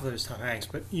popular as Tom Hanks,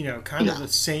 but kind of the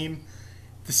same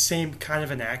kind of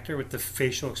an actor with the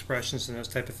facial expressions and those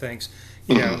type of things.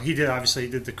 He did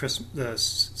the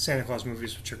Santa Claus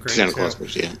movies, which are great. Santa Claus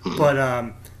movies, yeah. But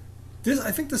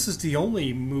I think this is the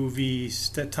only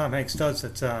movies that Tom Hanks does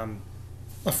that's a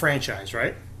franchise,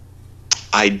 right?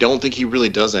 I don't think he really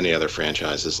does any other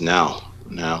franchises now.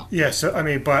 No. Yeah, so I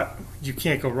mean, but you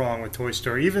can't go wrong with Toy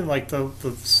Story. Even like the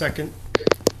second,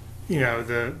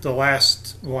 the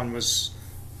last one was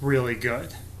really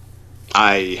good.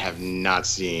 I have not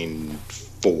seen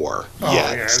 4 yet,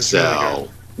 yeah, so really good.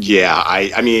 Yeah,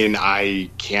 I mean, I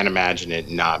can't imagine it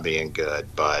not being good,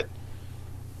 but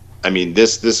I mean,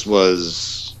 this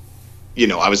was,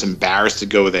 I was embarrassed to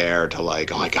go there to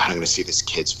like, oh my God, I'm going to see this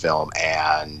kid's film.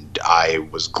 And I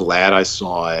was glad I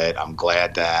saw it. I'm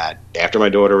glad that after my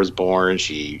daughter was born,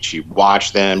 she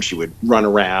watched them. She would run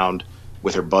around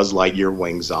with her Buzz Lightyear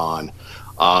wings on.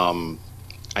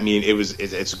 I mean,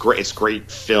 it's great. It's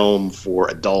great film for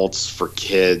adults, for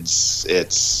kids.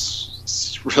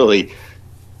 It's really,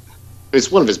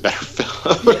 it's one of his better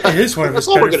films. It is one of his better films. That's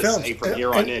all we're going to say from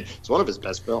here on in. It's one of his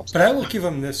best films. But I will give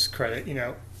him this credit.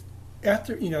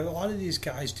 After a lot of these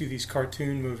guys do these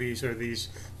cartoon movies or these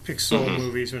Pixar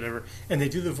movies, whatever, and they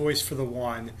do the voice for the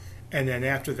one, and then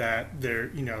after that,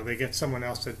 they get someone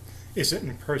else that is an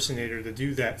impersonator to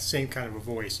do that same kind of a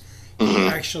voice. He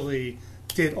actually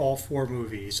did all 4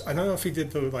 movies. I don't know if he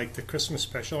did the Christmas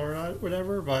special or not,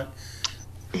 whatever, but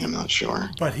I'm not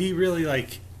sure. But he really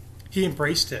he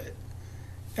embraced it.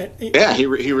 Yeah, he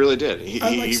really did.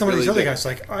 Unlike some of these other guys,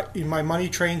 my money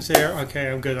train's there.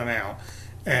 Okay, I'm good. I'm out.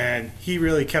 And he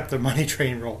really kept the money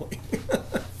train rolling.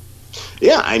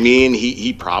 Yeah, I mean,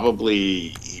 he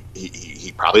probably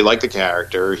liked the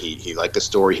character. He liked the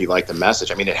story. He liked the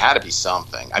message. I mean, it had to be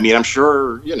something. I mean, I'm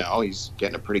sure he's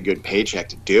getting a pretty good paycheck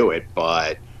to do it,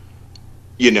 but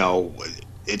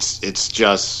it's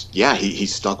just he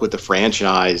stuck with the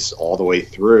franchise all the way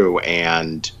through,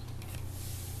 and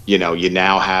you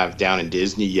now have down in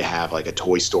Disney, you have like a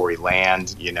Toy Story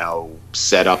Land,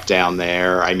 set up down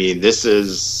there. I mean, this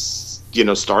is,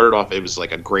 started off, it was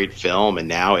like a great film, and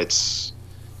now it's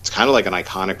kind of like an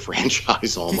iconic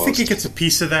franchise almost. Do you think he gets a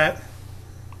piece of that?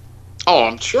 Oh,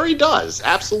 I'm sure he does.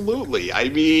 Absolutely. I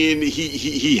mean,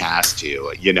 he has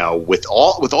to, with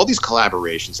all these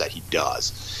collaborations that he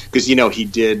does. Because, he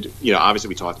did, obviously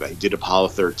we talked about he did Apollo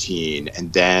 13,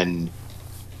 and then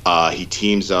he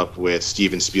teams up with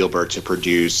Steven Spielberg to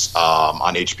produce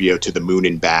on HBO To the Moon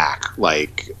and Back,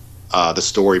 like the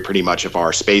story pretty much of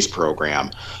our space program.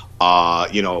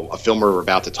 A film we're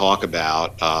about to talk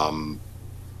about.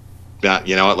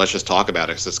 You know what? Let's just talk about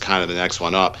it because it's kind of the next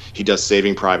one up. He does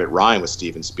Saving Private Ryan with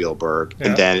Steven Spielberg,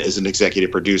 and then is an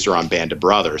executive producer on Band of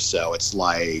Brothers. So it's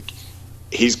like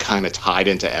he's kind of tied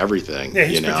into everything. Yeah,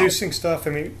 he's producing stuff.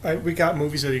 I mean, we got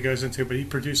movies that he goes into, but he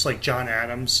produced like John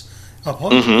Adams, a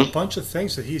bunch of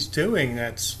things that he's doing.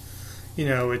 That's,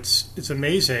 it's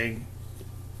amazing.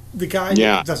 The guy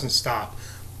doesn't stop.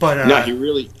 But no, he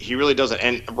really doesn't.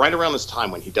 And right around this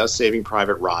time when he does Saving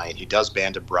Private Ryan, he does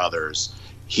Band of Brothers.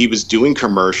 He was doing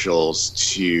commercials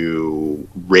to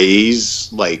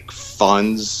raise like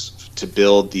funds to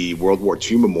build the World War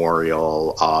II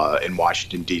memorial in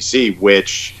Washington D.C.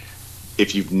 Which,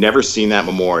 if you've never seen that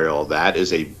memorial, that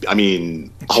is a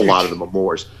lot of the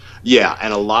memorials. Yeah,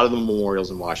 and a lot of the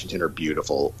memorials in Washington are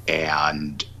beautiful,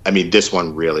 and I mean this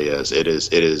one really is. It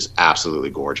is absolutely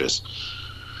gorgeous.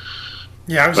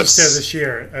 Yeah, I was just there this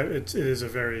year. It is a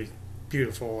very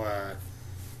beautiful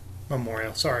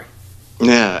memorial. Sorry.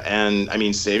 Yeah, and I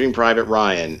mean, Saving Private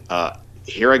Ryan,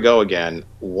 here I go again,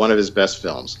 one of his best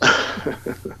films. I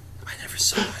never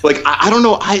saw it. Like, I don't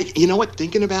know, you know what,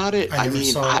 thinking about it, I never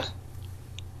saw it.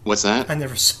 What's that? I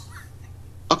never saw it.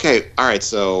 Okay, all right,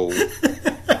 so...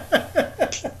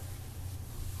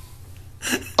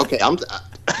 okay,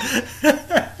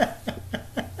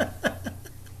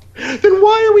 then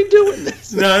why are we doing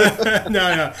this?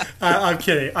 No. I'm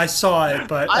kidding. I saw it,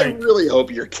 but I really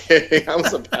hope you're kidding. I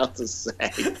was about to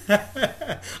say.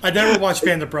 I never watched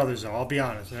Band of Brothers, though. I'll be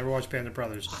honest. I never watched Band of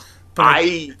Brothers. But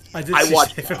I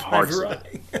watched parts of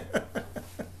it.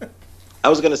 I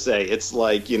was going to say, it's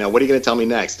like, what are you going to tell me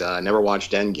next? I never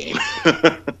watched Endgame.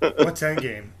 What's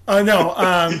Endgame? Oh, no.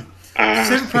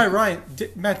 Saving Private Ryan.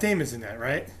 Matt Damon's in that,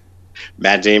 right?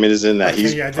 Matt Damon is in that. Okay,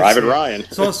 he's Private Ryan.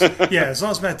 So as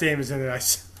long as Matt Damon's in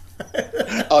it,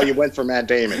 Oh, you went for Matt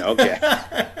Damon. Okay.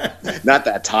 Not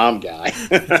that Tom guy.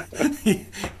 he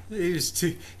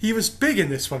was big in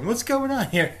this one. What's going on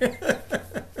here?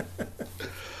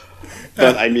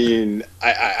 But I mean,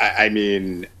 I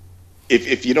mean,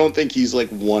 if you don't think he's like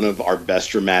one of our best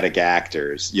dramatic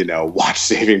actors, watch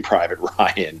Saving Private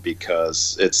Ryan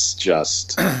because it's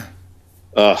just.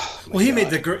 Well, he made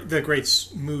the great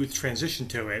smooth transition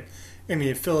to it. I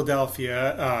mean,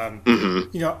 Philadelphia,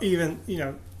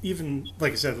 even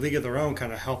like I said, League of Their Own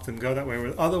kind of helped them go that way.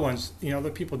 With other ones,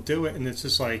 other people do it, and it's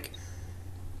just like,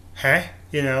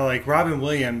 like Robin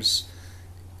Williams.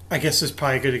 I guess is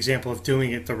probably a good example of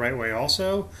doing it the right way,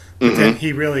 also. But then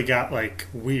he really got like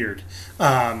weird.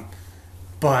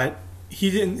 But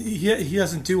he didn't. He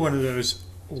doesn't do one of those.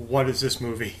 What is this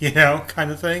movie?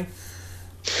 Kind of thing.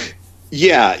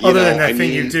 Yeah, other than that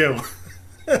thing you do,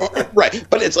 right?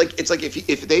 But it's like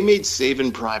if they made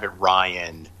Saving Private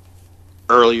Ryan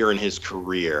earlier in his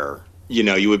career,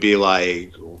 you would be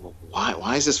like,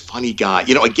 why is this funny guy?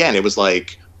 Again, it was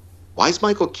like, why is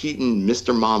Michael Keaton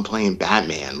Mr. Mom playing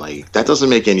Batman? Like that doesn't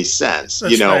make any sense.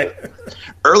 That's right.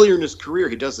 Earlier in his career,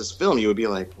 he does this film, you would be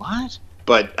like, what?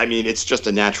 But I mean, it's just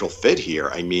a natural fit here.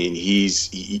 I mean, he is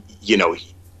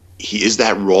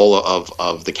that role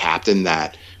of the captain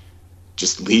that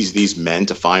just leads these men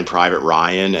to find Private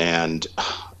Ryan, and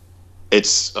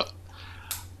it's.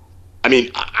 I mean,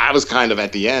 I was kind of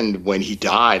at the end when he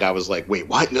died. I was like, "Wait,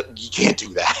 what? No, you can't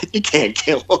do that. You can't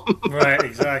kill him." Right?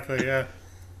 Exactly. Yeah.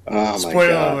 Oh Spoiler my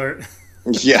God. alert.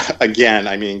 Yeah. Again,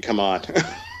 I mean, come on.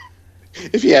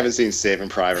 If you haven't seen Saving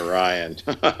Private Ryan,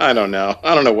 I don't know.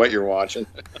 I don't know what you're watching.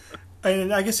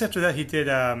 And I guess after that, he did.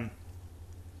 Well,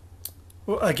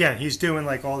 again, he's doing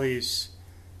like all these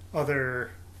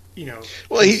other.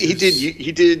 Well, he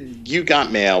did You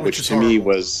Got Mail, which to me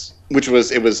was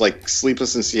like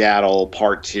Sleepless in Seattle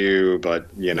Part 2,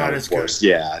 but not as of course, good.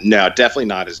 Yeah, no, definitely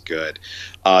not as good.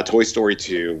 Toy Story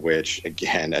 2, which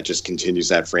again, that just continues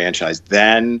that franchise.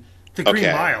 Then The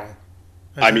Green Mile.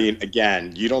 I mean,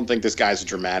 again, you don't think this guy's a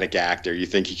dramatic actor. You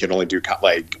think he can only do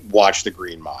watch The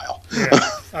Green Mile. Yeah,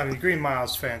 I mean, Green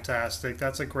Mile's fantastic.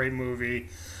 That's a great movie.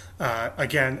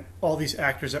 Again, all these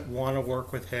actors that want to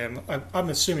work with him. I'm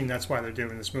assuming that's why they're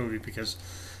doing this movie because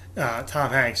Tom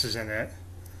Hanks is in it.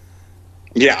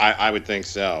 Yeah, I would think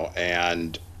so.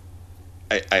 And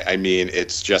I mean,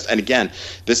 it's just, and again,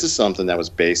 this is something that was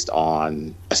based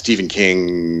on a Stephen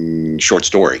King short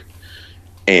story.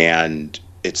 And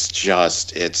it's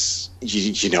just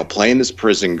you know, playing this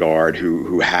prison guard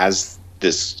who has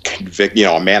this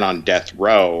a man on death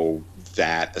row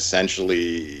that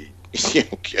essentially, you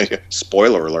know,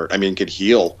 spoiler alert, I mean, could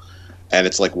heal. And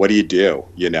it's like, what do you do?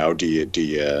 You know, do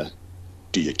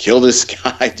you kill this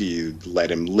guy? Do you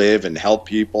let him live and help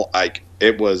people? Like,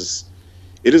 it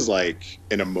is like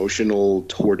an emotional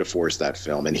tour de force, that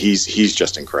film, and he's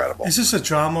just incredible. Is this a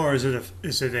drama or is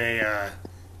it a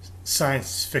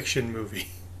science fiction movie?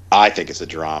 I think it's a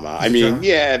drama. I mean,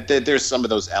 yeah, there's some of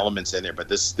those elements in there, but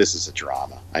this is a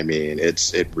drama. I mean,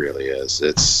 it really is.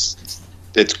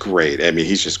 It's great. I mean,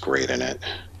 he's just great in it.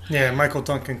 Yeah, Michael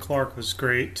Duncan Clark was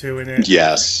great too in it.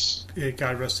 Yes.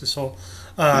 God rest his soul.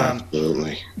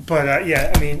 Absolutely. But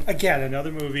yeah, I mean, again,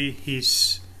 another movie.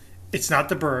 It's not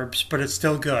The Burbs, but it's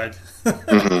still good.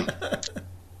 Mm-hmm.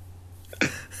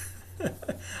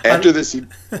 After this,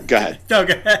 go ahead. No,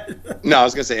 go ahead. No, I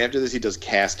was gonna say after this he does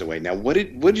Castaway. Now, what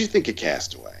did you think of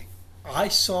Castaway? I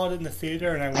saw it in the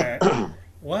theater and I went,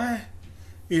 what?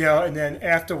 You know, and then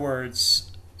afterwards,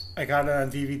 I got it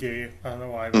on DVD. I don't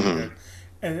know why, but I did.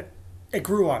 And it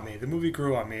grew on me. The movie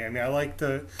grew on me. I mean, I like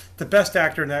the best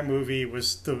actor in that movie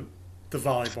was the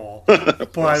volleyball,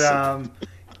 but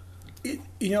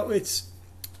you know,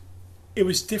 it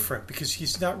was different because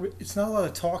it's not a lot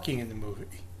of talking in the movie.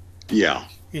 Yeah.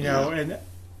 You know, and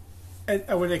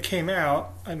when it came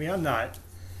out, I mean, I'm not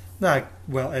a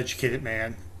well-educated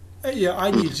man. Yeah,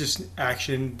 I need just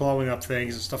action, blowing up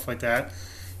things and stuff like that.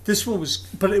 This one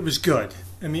but it was good.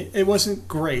 I mean, it wasn't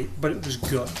great, but it was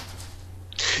good.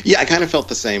 Yeah, I kind of felt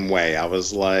the same way. I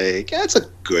was like, yeah, it's a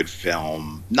good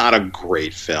film, not a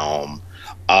great film.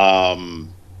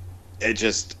 It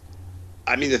just,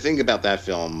 I mean, the thing about that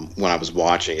film, when I was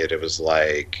watching it, it was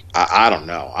like, I don't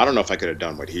know. I don't know if I could have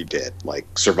done what he did, like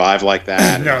survive like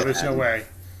that. No, there's no way.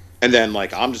 And then,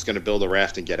 like, I'm just going to build a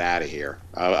raft and get out of here.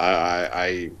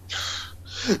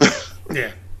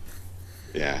 Yeah.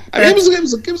 Yeah, I mean, it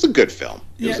was a good film.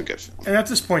 It was a good film. And at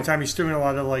this point in time, he's doing a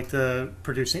lot of like the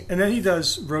producing, and then he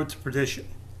does Road to Perdition,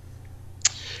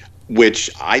 which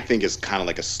I think is kind of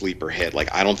like a sleeper hit.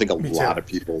 Like, I don't think a lot of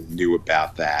people knew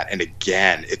about that. And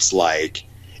again, it's like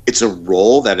it's a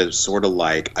role that is sort of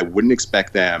like I wouldn't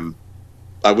expect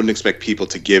people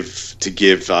to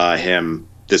give him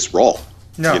this role.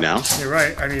 No, you know, you're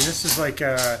right. I mean, this is like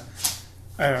a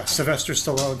Sylvester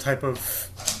Stallone type of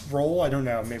role. I don't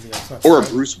know. Maybe that's not. Or a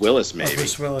Bruce Willis, maybe. Or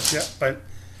Bruce Willis, yeah. But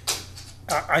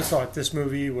I thought this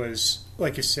movie was,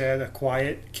 like you said, a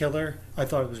quiet killer. I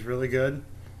thought it was really good.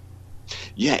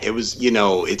 Yeah, it was. You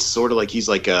know, it's sort of like he's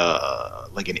like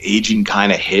an aging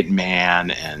kind of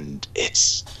hitman, and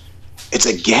it's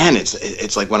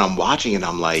like when I'm watching it,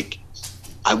 I'm like,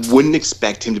 I wouldn't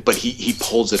expect him to, but he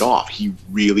pulls it off. He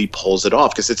really pulls it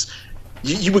off because it's.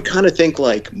 You would kind of think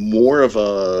like more of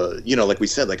a, you know, like we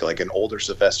said, like an older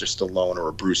Sylvester Stallone or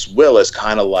a Bruce Willis,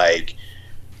 kind of like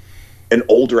an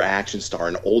older action star,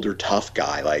 an older tough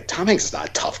guy. Like Tom Hanks is not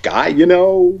a tough guy, you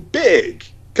know, big.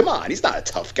 Come on, he's not a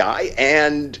tough guy,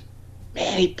 and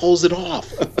man, he pulls it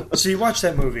off. So you watch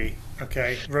that movie,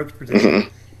 okay? Road to Perdition. Mm-hmm.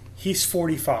 He's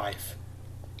 45.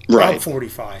 Right. I'm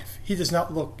 45. He does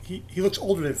not look. He looks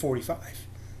older than 45.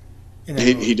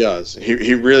 He does.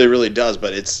 He really, really does.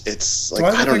 But it's like, do I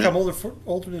look don't like know. I'm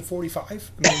older than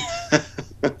 45? I mean,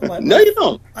 No, you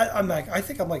don't. I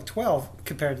think I'm like 12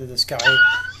 compared to this guy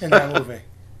in that movie.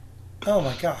 Oh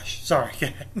my gosh! Sorry.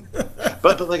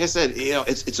 but like I said, you know,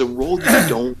 it's a role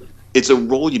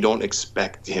you don't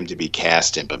expect him to be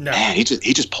cast in. But man, he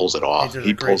just pulls it off.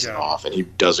 He pulls it off, and he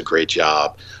does a great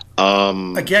job.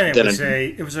 Again,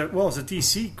 it was a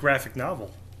DC graphic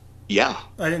novel. Yeah,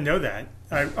 I didn't know that.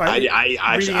 I'll be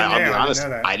honest,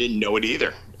 I didn't know it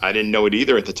either. I didn't know it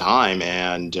either at the time,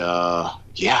 and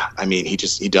yeah, I mean, he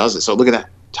does it. So look at that,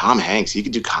 Tom Hanks. He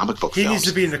could do comic book films. He needs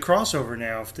to be in the crossover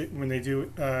now when they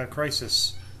do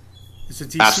Crisis. It's a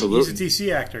DC. Absolutely. He's a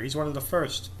DC actor. He's one of the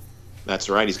first. That's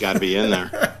right. He's got to be in there.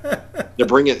 They're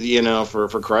bringing, you know, for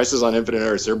Crisis on Infinite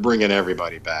Earths, they're bringing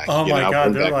everybody back. Oh my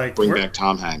God, bring back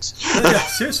Tom Hanks.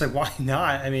 Seriously, why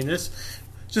not? I mean,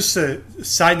 just a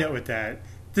side note with that.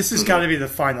 This has got to be the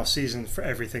final season for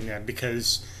everything then,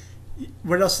 because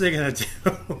what else are they going to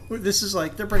do? This is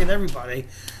like they're bringing everybody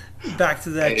back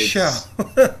to that show.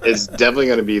 It's definitely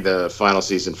going to be the final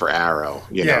season for Arrow.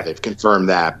 You know, they've confirmed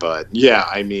that. But yeah,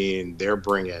 I mean, they're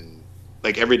bringing,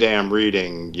 like every day I'm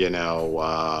reading, you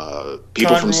know,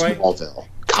 people from Smallville.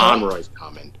 Conroy's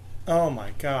coming. Oh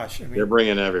my gosh! I mean, they're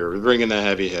bringing everywhere. We're bringing the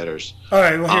heavy hitters. All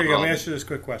right, well here you go. Let me ask you this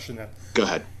quick question then. Go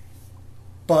ahead.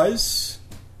 Buzz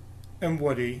and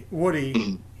Woody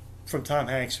from Tom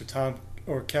Hanks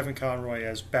or Kevin Conroy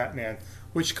as Batman.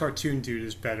 Which cartoon dude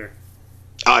is better?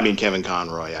 I mean, Kevin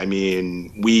Conroy. I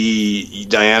mean,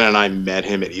 Diana and I met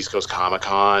him at East Coast Comic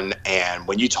Con, and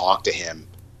when you talk to him,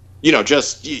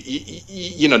 just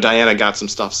Diana got some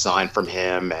stuff signed from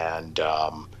him, and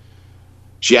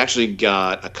she actually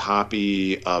got a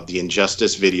copy of the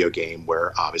Injustice video game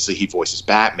where obviously he voices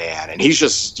Batman, and he's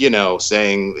just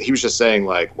saying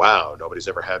like, "Wow, nobody's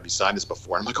ever had me sign this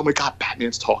before." And I'm like, "Oh my god,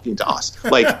 Batman's talking to us!"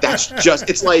 Like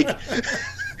it's like.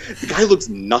 The guy looks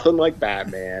nothing like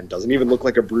Batman, doesn't even look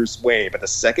like a Bruce Wayne, but the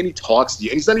second he talks to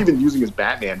you, and he's not even using his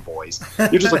Batman voice,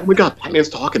 you're just like, oh my god, Batman's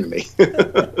talking to me.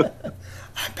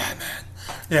 I'm Batman.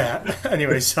 Yeah,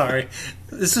 anyway, sorry.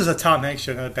 This is a Tom Hanks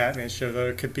show, not a Batman show, though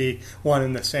it could be one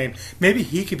and the same. Maybe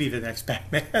he could be the next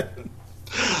Batman.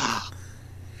 I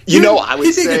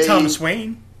would say... He'd be a Thomas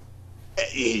Wayne.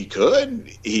 He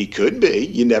could be.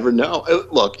 You never know.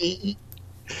 Look,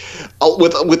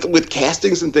 with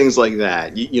castings and things like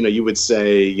that, you would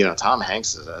say, Tom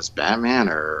Hanks as Batman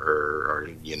or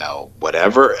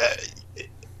whatever.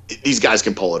 These guys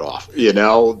can pull it off.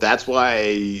 That's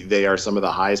why they are some of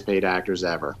the highest paid actors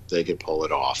ever. They could pull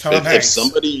it off. If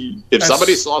somebody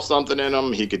saw something in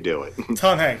him, he could do it.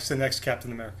 Tom Hanks, the next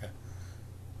Captain America.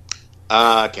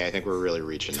 Okay, I think we're really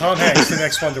reaching. Tom Hanks, the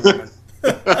next Wonder Woman.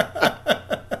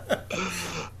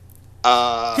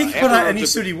 He can put on any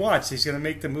suit he wants. He's going to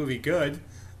make the movie good.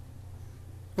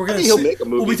 He'll make a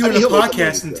movie. We'll be doing a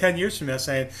podcast in 10 years from now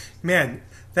saying, man,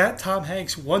 that Tom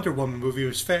Hanks Wonder Woman movie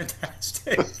was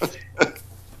fantastic.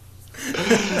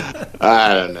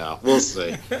 I don't know. We'll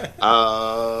see.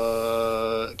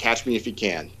 Catch Me If You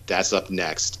Can. That's up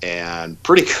next. And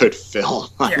pretty good film.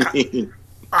 It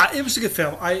was a good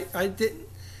film. I'm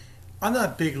not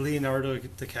a big Leonardo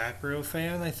DiCaprio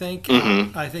fan, I think.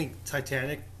 Mm-hmm. I think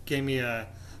Titanic gave me a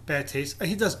bad taste.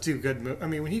 He does do good movies. I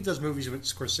mean, when he does movies with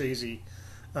Scorsese,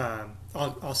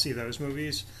 I'll see those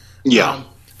movies. Yeah.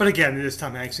 But again, it is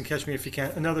Tom Hanks and Catch Me If You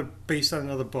Can. Based on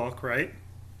another book, right?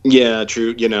 Yeah,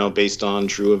 true. Based on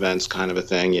true events kind of a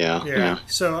thing. Yeah.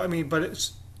 So, I mean, but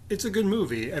it's a good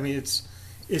movie. I mean, is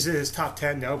it his top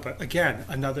 10? No. But again,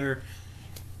 another,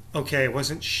 okay, it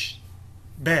wasn't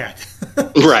bad.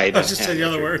 Right. Let's just say the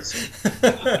other words.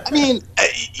 I mean,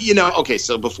 okay,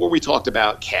 so before we talked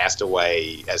about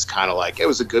Castaway as kind of like, it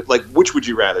was a good, like, which would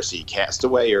you rather see,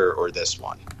 Castaway or this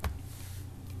one?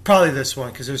 Probably this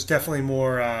one, because there's definitely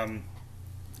more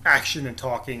action and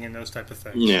talking and those type of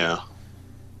things.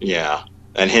 Yeah.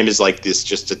 And him is like this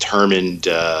just determined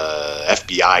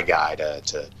FBI guy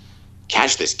to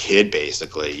catch this kid,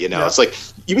 basically. Yeah. It's like,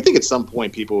 you would think at some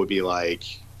point people would be like,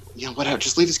 whatever,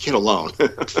 just leave this kid alone.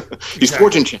 He's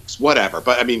forging checks, whatever.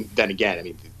 But I mean, then again,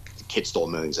 the kid stole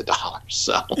millions of dollars,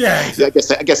 so yeah, exactly.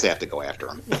 I guess they have to go after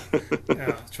him.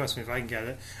 Trust me, if I can get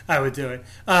it, I would do it.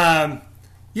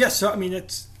 So I mean,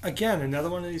 it's again another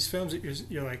one of these films that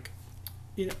you're like,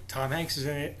 Tom Hanks is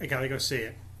in it. I gotta go see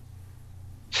it.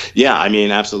 Yeah, I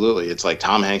mean, absolutely. It's like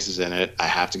Tom Hanks is in it. I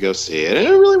have to go see it. And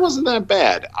it really wasn't that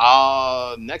bad.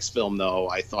 Next film, though,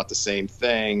 I thought the same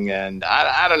thing. And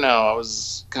I don't know. I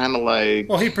was kind of like...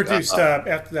 Well, he produced,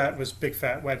 after that was Big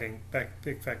Fat Wedding,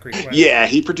 Big Fat Greek Wedding. Yeah,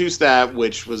 he produced that,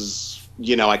 which was...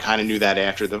 I kind of knew that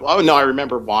after the... Oh, no, I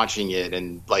remember watching it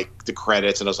and, like, the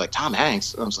credits, and I was like, Tom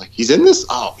Hanks? And I was like, he's in this?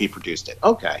 Oh, he produced it.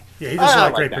 Okay. Yeah, he does a lot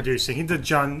of great producing. He did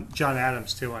John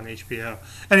Adams, too, on HBO.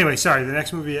 Anyway, sorry, the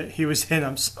next movie he was in,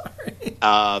 I'm sorry.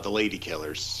 The Lady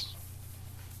Killers.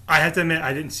 I have to admit,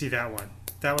 I didn't see that one.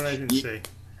 That one I didn't see.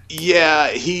 Yeah,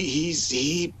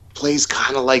 he plays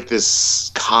kind of like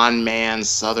this con man,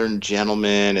 Southern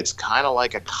gentleman. It's kind of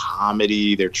like a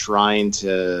comedy. They're trying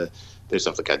to... There's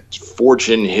like a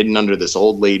fortune hidden under this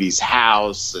old lady's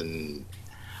house, and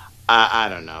I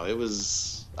don't know. I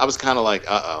was kind of like,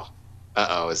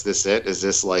 uh-oh, is this it? Is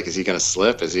this like, is he going to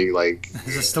slip? Is he like...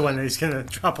 Is this the one that he's going to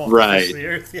drop off the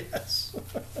earth? Yes.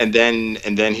 And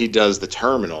then he does The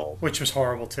Terminal. Which was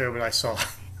horrible, too, but I saw it.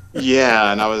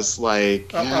 Yeah, and I was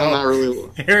like, I'm not really...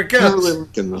 Here it goes. Not really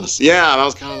liking this. Yeah, and I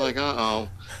was kind of like, uh-oh.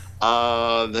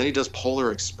 Then he does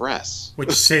Polar Express,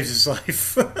 which saves his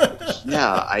life.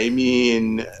 Yeah, I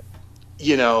mean,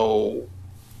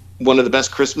 one of the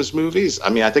best Christmas movies. I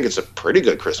mean, I think it's a pretty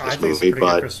good Christmas movie,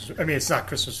 but it's not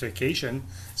Christmas Vacation.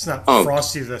 It's not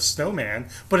Frosty the Snowman,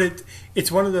 but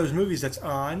it's one of those movies that's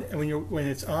on, and when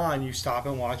it's on, you stop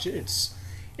and watch it.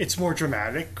 It's more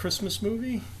dramatic Christmas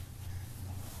movie.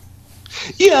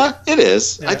 Yeah, it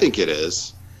is. Yeah. I think it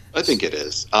is. I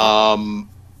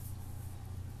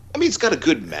mean, it's got a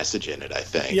good message in it, I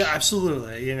think. Yeah,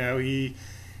 absolutely.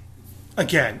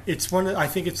 It's one. I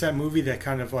think it's that movie that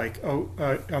kind of like,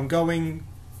 I'm going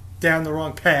down the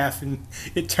wrong path, and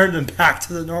it turned them back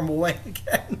to the normal way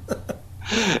again.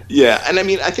 Yeah, and I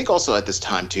mean, I think also at this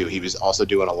time too, he was also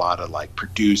doing a lot of like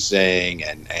producing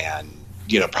and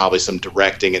probably some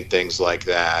directing and things like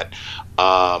that.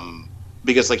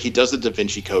 Because like he does the Da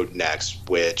Vinci Code next,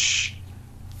 which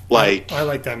like I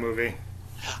like that movie.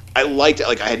 I liked it.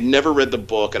 Like I had never read the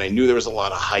book, and I knew there was a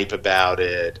lot of hype about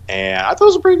it, and I thought it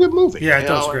was a pretty good movie. Yeah, I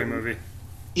thought it was a great movie.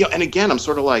 And again, I'm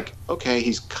sort of like, okay,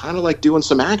 he's kind of like doing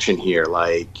some action here,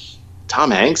 like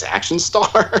Tom Hanks, action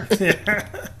star. Yeah.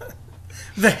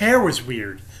 The hair was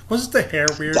weird. Wasn't the hair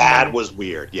weird? That was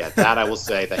weird. Yeah, that I will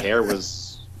say, the hair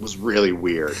was really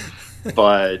weird.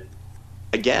 But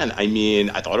again, I mean,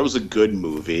 I thought it was a good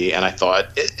movie, and I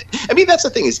thought, I mean, that's the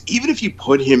thing is, even if you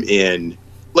put him in,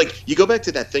 like, you go back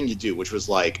to that thing you do, which was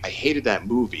like, I hated that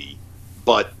movie,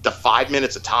 but the 5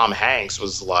 minutes of Tom Hanks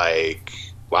was like,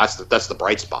 well, that's the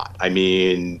bright spot. I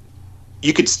mean,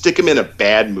 you could stick him in a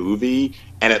bad movie,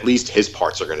 and at least his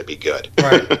parts are going to be good.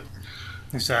 Right.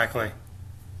 Exactly.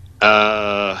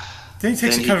 Then he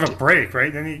takes kind of a break,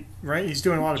 right? He's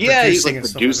doing a lot of producing and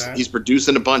stuff like that. He's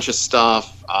producing a bunch of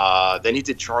stuff. Then he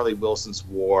did Charlie Wilson's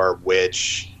War,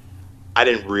 which I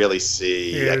didn't really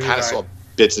see. I kind of saw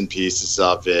bits and pieces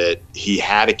of it. He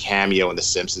had a cameo in the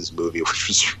Simpsons movie, which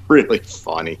was really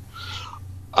funny.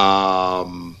 Yeah,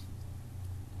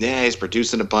 he's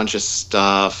producing a bunch of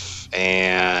stuff,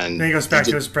 and then he goes back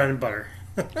to his bread and butter.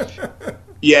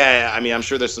 Yeah, I mean, I'm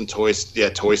sure there's some Toy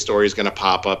Story is going to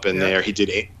pop up in there. He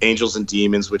did Angels and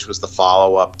Demons, which was the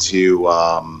follow-up to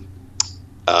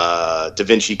Da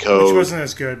Vinci Code. Which wasn't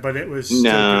as good, but it was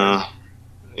no.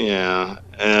 Yeah.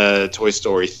 Toy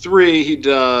Story 3 he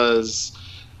does.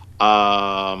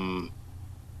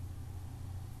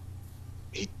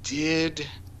 He did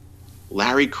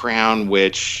Larry Crown,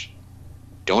 which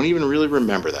don't even really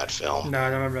remember that film. No,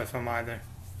 I don't remember that film either.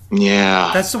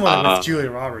 Yeah. That's the one with Julia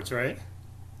Roberts, right?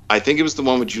 I think it was the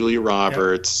one with Julia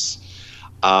Roberts.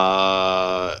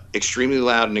 Yep. Extremely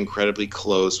Loud and Incredibly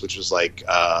Close, which was like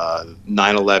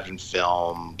 9/11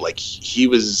 film. Like he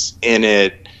was in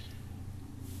it,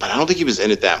 but I don't think he was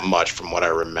in it that much from what I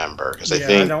remember. Because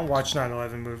I don't watch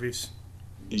 9/11 movies.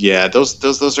 Yeah,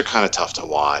 those are kind of tough to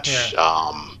watch.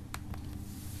 Yeah.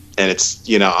 And it's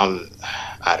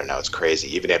I don't know, it's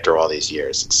crazy. Even after all these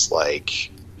years, it's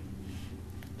like.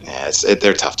 Yeah,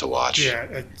 they're tough to watch.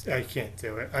 Yeah, I can't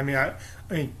do it. I mean,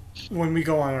 when we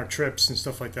go on our trips and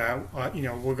stuff like that,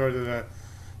 we'll go to the,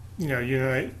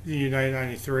 United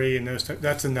 93 and those.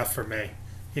 That's enough for me.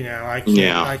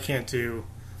 I can't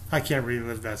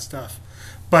relive that stuff.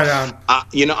 But I'm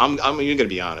going to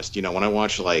be honest. When I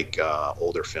watch like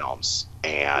older films,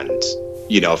 and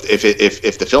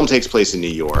if the film takes place in New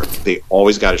York, they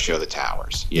always got to show the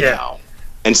towers. You know,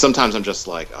 and sometimes I'm just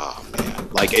like, oh man,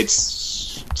 like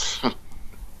it's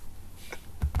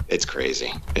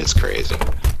crazy. It's crazy.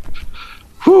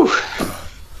 Whew.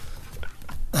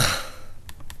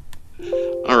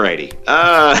 Alrighty.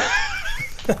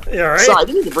 You all right? Sorry, I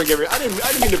didn't mean to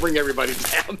bring everybody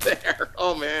down there.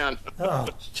 Oh man. Oh,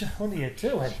 what are you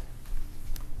doing?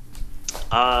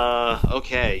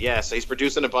 Okay, yeah. So he's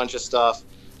producing a bunch of stuff.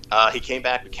 He came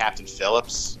back with Captain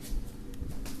Phillips.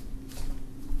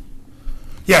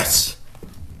 Yes.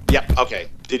 Yep. Okay.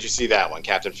 Did you see that one,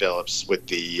 Captain Phillips, with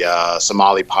the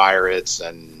Somali pirates?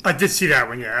 And I did see that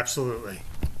one. Yeah, absolutely.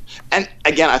 And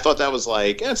again, I thought that was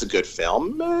like, it's a good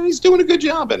film. He's doing a good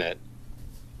job in it.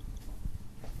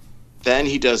 Then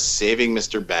he does Saving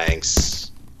Mr.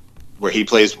 Banks, where he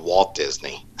plays Walt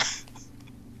Disney.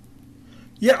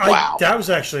 Yeah, wow. That was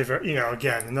actually very,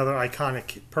 again, another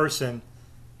iconic person.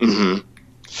 Mm-hmm.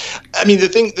 I mean, the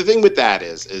thing with that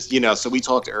is so we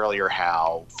talked earlier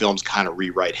how films kind of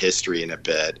rewrite history in a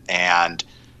bit, and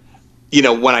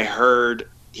when I heard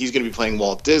he's going to be playing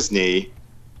Walt Disney,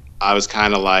 I was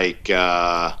kind of like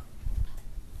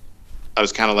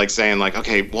saying like,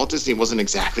 okay, Walt Disney wasn't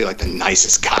exactly like the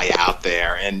nicest guy out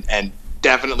there, and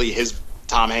definitely his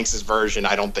Tom Hanks's version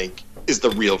I don't think is the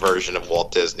real version of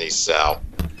Walt Disney. So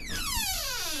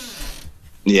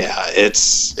yeah,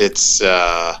 it's.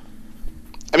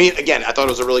 I mean, again, I thought it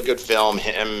was a really good film.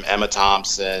 Him, Emma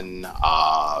Thompson,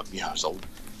 it's a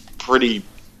pretty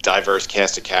diverse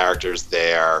cast of characters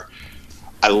there.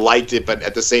 I liked it, but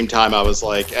at the same time, I was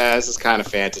like, this is kind of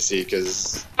fantasy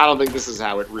because I don't think this is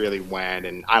how it really went,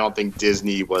 and I don't think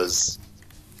Disney was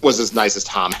as nice as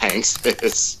Tom Hanks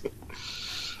is.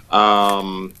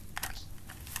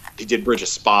 He did Bridge of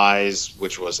Spies,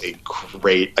 which was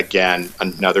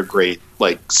another great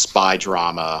like spy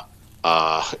drama.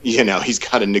 He's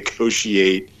got to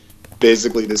negotiate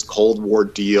basically this Cold War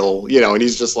deal, and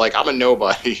he's just like, I'm a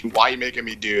nobody. Why are you making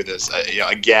me do this?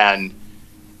 Again,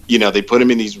 they put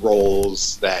him in these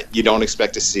roles that you don't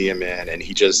expect to see him in, and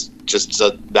he just does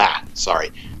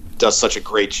such a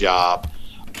great job.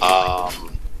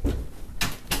 And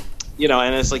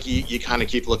it's like you kind of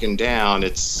keep looking down.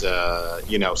 It's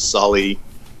Sully,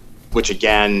 which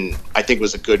again I think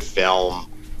was a good film.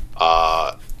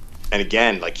 And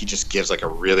again, like he just gives like a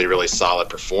really, really solid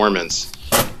performance.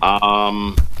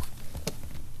 And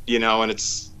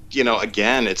it's,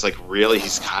 again, it's like really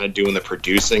he's kind of doing the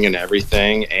producing and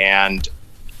everything. And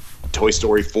Toy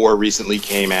Story 4 recently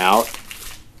came out.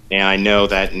 And I know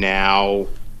that now,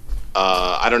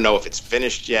 I don't know if it's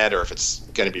finished yet or if it's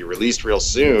going to be released real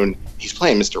soon. He's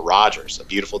playing Mr. Rogers, A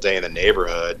Beautiful Day in the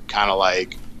Neighborhood. Kind of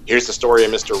like, here's the story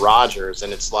of Mr. Rogers.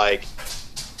 And it's like,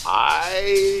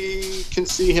 I can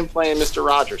see him playing Mr.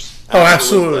 Rogers.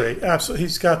 Absolutely. Absolutely.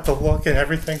 He's got the look and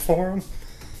everything for him.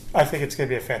 I think it's going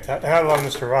to be a fantastic. I love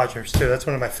Mr. Rogers, too. That's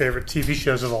one of my favorite TV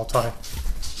shows of all time.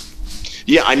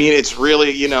 Yeah, I mean, it's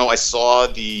really, I saw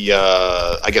the,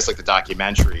 I guess, like the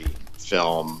documentary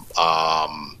film.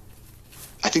 I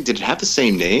think, did it have the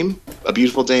same name? A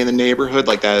Beautiful Day in the Neighborhood?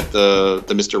 Like that, the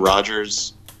Mr.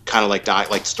 Rogers kind of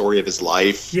like story of his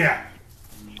life? Yeah.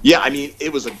 Yeah, I mean,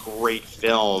 it was a great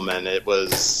film, and it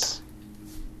was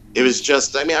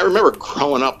just, I mean, I remember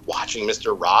growing up watching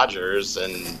Mr. Rogers,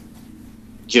 and,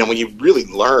 when you really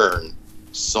learn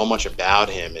so much about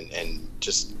him and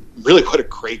just really what a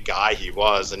great guy he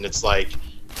was, and it's like,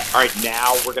 all right,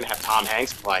 now we're going to have Tom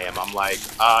Hanks play him. I'm like,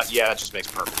 yeah, that just makes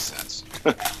perfect sense.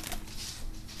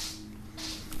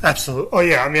 Absolutely. Oh,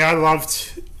 yeah, I mean, I love,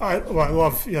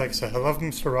 like I said, I love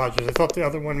Mr. Rogers. I thought the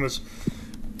other one was...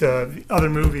 The other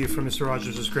movie for Mr.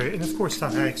 Rogers is great, and of course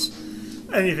Tom Hanks.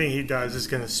 Anything he does is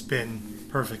going to spin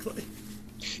perfectly.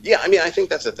 Yeah, I mean, I think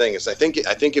that's the thing. Is I think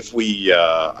if we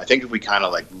kind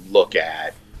of like look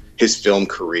at his film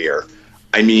career,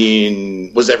 I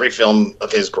mean, was every film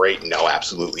of his great? No,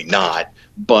 absolutely not.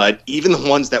 But even the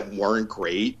ones that weren't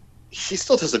great, he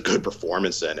still does a good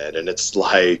performance in it, and it's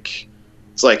like,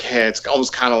 hey, it's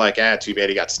almost kind of like, too bad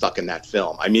he got stuck in that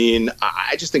film. I mean,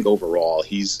 I just think overall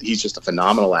he's just a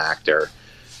phenomenal actor.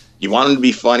 You want him to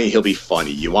be funny, he'll be funny.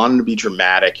 You want him to be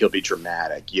dramatic, he'll be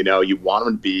dramatic. You want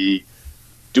him to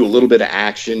do a little bit of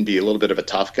action, be a little bit of a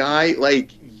tough guy.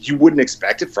 Like, you wouldn't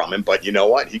expect it from him, but you know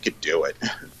what? He could do it.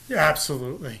 Yeah,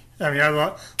 absolutely. I mean,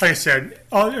 like I said,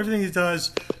 everything he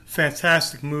does,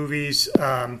 fantastic movies.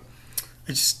 I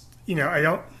just, I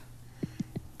don't.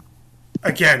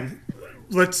 Again.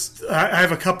 I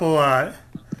have a couple,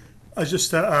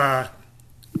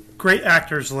 great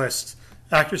actors list.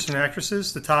 Actors and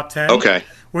actresses, the top 10. Okay.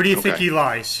 Where do you think he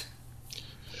lies?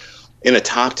 In a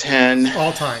top 10?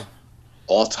 All time.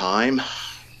 All time?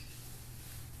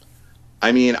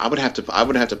 I mean, I would have to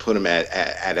put him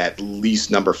at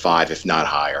least number 5, if not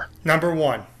higher. Number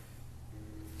 1.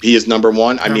 He is number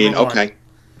 1? Okay.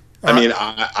 I mean,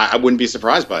 I wouldn't be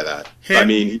surprised by that. I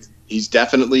mean, he's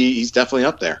definitely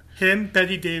up there. Him,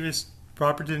 Betty Davis,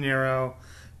 Robert De Niro,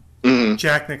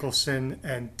 Jack Nicholson,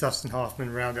 and Dustin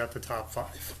Hoffman round out the top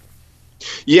 5.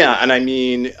 Yeah, and I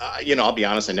mean, I'll be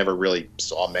honest, I never really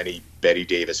saw many Betty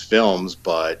Davis films,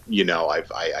 but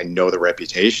I know the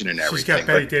reputation and everything. She's got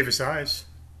Betty Davis eyes.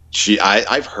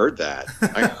 I've heard that.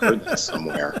 I heard that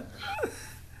somewhere.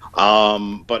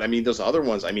 But I mean, those other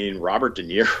ones. I mean, Robert De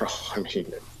Niro. I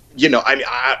mean.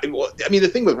 The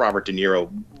thing with Robert De Niro,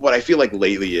 what I feel like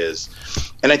lately is,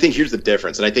 and I think here's the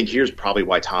difference, and I think here's probably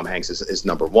why Tom Hanks is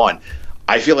number 1.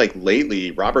 I feel like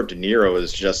lately Robert De Niro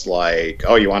is just like,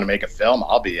 oh, you want to make a film?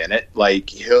 I'll be in it. Like,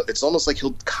 it's almost like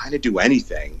he'll kind of do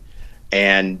anything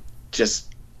and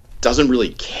just doesn't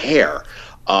really care.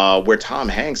 Where Tom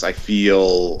Hanks, I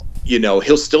feel,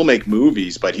 he'll still make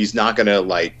movies, but he's not going to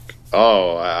like,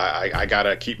 oh, I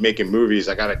gotta keep making movies.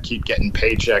 I gotta keep getting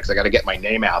paychecks. I gotta get my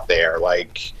name out there.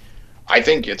 Like, I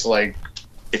think it's like,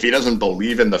 if he doesn't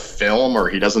believe in the film or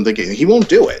he doesn't think he won't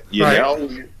do it. You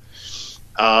know.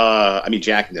 I mean,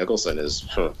 Jack Nicholson is.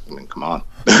 I mean, come on,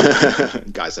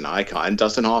 guy's an icon.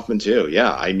 Dustin Hoffman too.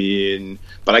 Yeah, I mean,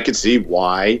 but I could see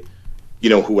why,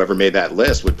 whoever made that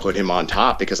list would put him on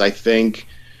top, because I think,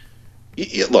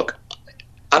 look.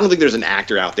 I don't think there's an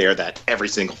actor out there that every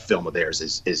single film of theirs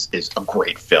is a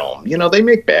great film. They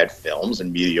make bad films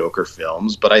and mediocre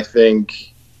films, but I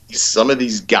think some of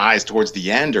these guys towards the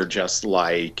end are just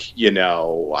like,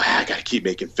 I got to keep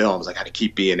making films. I got to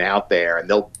keep being out there, and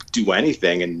they'll do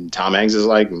anything. And Tom Hanks is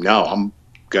like, no, I'm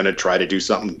going to try to do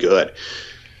something good.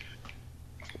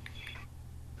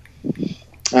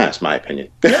 That's my opinion.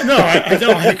 Yeah, no, I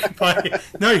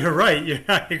don't. No, you're right.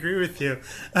 I agree with you.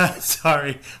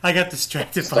 Sorry, I got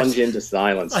distracted. Plunge into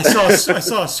silence. I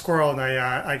saw a squirrel, and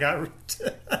I got.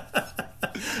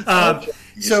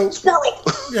 So Squirrel.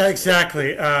 yeah,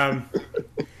 exactly.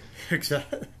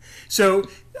 Exactly. So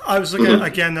I was looking at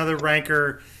again another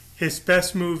ranker. His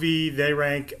best movie they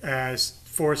rank as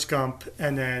Forrest Gump,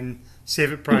 and then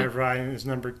Saving Private Ryan is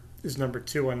number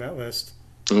 2 on that list.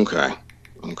 Okay.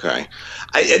 Okay.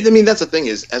 I mean, that's the thing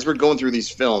is, as we're going through these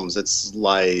films, it's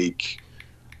like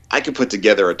I could put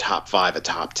together a top 5, a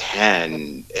top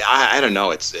 10. I don't know.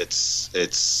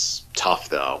 It's tough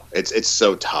though. It's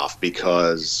so tough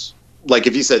because, like,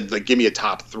 if you said like give me a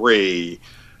top 3,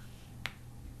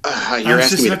 you're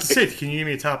asking me to pick. Can you give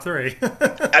me a top 3?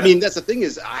 I mean, that's the thing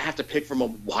is I have to pick from a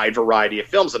wide variety of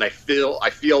films, and I feel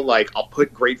like I'll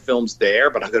put great films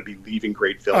there, but I'm going to be leaving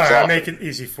great films All right, off. I'll make it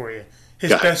easy for you. His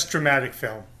best dramatic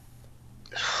film.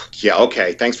 Yeah,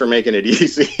 okay. Thanks for making it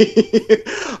easy.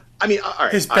 I mean, all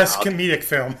right. His best comedic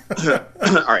film.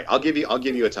 All right, I'll give you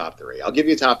a top 3. I'll give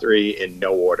you a top 3 in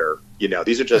no order. You know,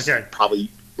 these are just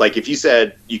probably like if you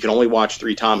said you can only watch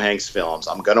 3 Tom Hanks films,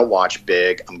 I'm gonna watch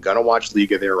Big, I'm gonna watch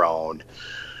League of Their Own,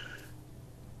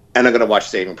 and I'm gonna watch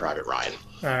Saving Private Ryan.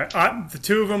 All right, the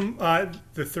 2 of them,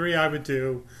 the 3 I would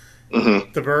do,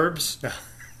 The Burbs.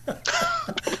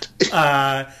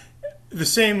 No. The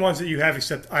same ones that you have,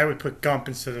 except I would put Gump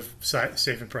instead of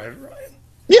Saving Private Ryan.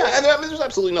 Yeah, and I mean, there's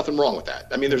absolutely nothing wrong with that.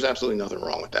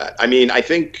 I mean, I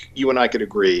think you and I could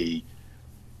agree,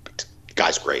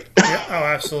 guy's great. Yeah, oh,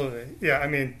 absolutely. Yeah, I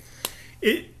mean,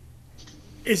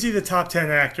 is he the top 10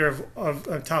 actor of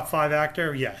a top 5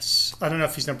 actor? Yes. I don't know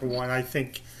if he's number 1. I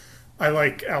think I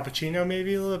like Al Pacino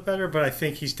maybe a little bit better, but I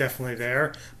think he's definitely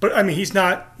there. But, I mean, he's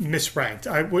not misranked.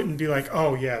 I wouldn't be like,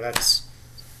 oh, yeah, that's...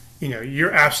 You know,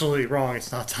 you're absolutely wrong.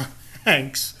 It's not Tom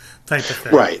Hanks type of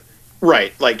thing.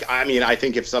 Right. Like, I mean, I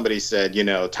think if somebody said, you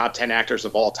know, top 10 actors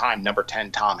of all time, number 10,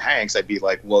 Tom Hanks, I'd be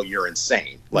like, well, you're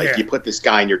insane. Like, you put this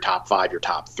guy in your top 5, your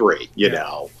top 3, you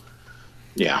know.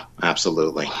 Yeah,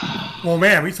 absolutely. Well,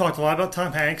 man, we talked a lot about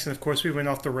Tom Hanks, and of course, we went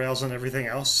off the rails on everything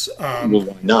else. Well,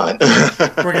 why not?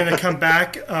 We're going to come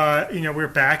back. You know, we're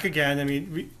back again. I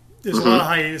mean, there's a lot of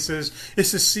hiatuses.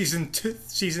 This is season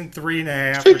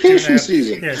 3.5. Vacation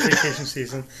season. Yeah, vacation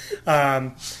season.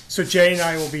 So Jay and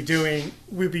I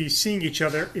we'll be seeing each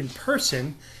other in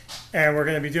person, and we're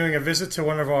going to be doing a visit to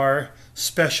one of our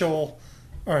special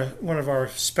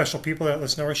people that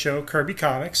listen to our show, Kirby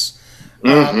Comics.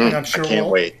 And I'm sure I can't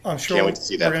wait. I'm sure can't wait to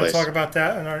see that we're going to talk about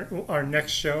that in our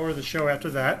next show or the show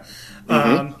after that.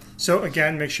 So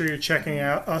again, make sure you're checking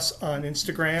out us on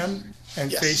Instagram and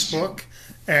Facebook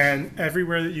and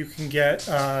everywhere that you can get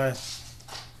the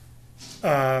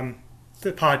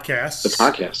podcasts. The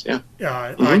podcast,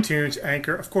 yeah. iTunes,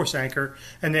 Anchor, of course, Anchor,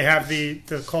 and they have the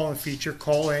call-in feature.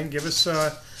 Call in, give us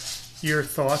your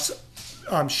thoughts.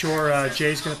 I'm sure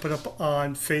Jay's going to put up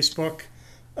on Facebook.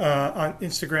 On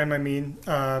Instagram, I mean,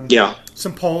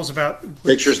 some polls about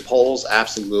pictures, polls,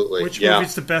 absolutely. Which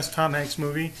movie's the best Tom Hanks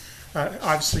movie?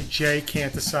 Obviously, Jay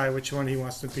can't decide which one he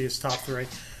wants to be his top 3.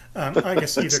 I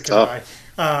guess either can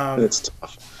I. It's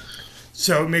tough.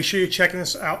 So make sure you're checking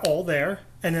us out all there,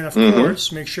 and then of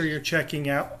course make sure you're checking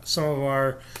out some of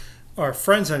our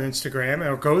friends on Instagram,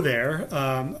 or go there.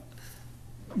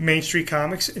 Main Street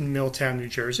Comics in Milltown, New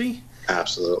Jersey.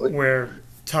 Absolutely. Where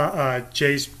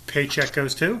Jay's paycheck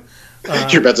goes to.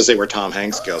 You're about to say where Tom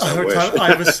Hanks goes.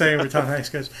 I was saying where Tom Hanks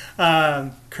goes.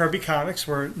 Kirby Comics,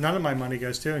 where none of my money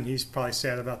goes to, and he's probably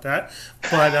sad about that.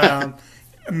 But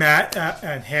Matt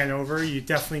at Hanover, you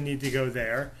definitely need to go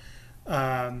there.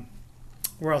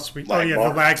 Where else? The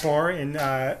Lag Bar in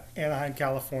Anaheim,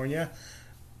 California.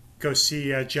 Go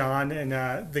see John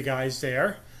and the guys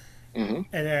there. And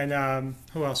then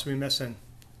who else are we missing?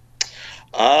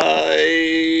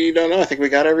 I don't know. I think we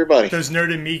got everybody. Those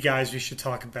Nerd and Me guys we should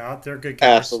talk about. They're good guys.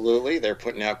 Absolutely. They're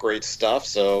putting out great stuff,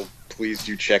 so please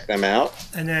do check them out.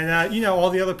 And then, all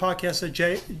the other podcasts that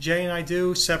Jay and I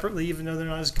do separately, even though they're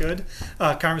not as good.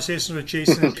 Conversations with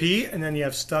Jason and Pete, and then you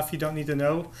have Stuff You Don't Need to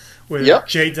Know, where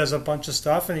Jay does a bunch of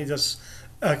stuff, and he does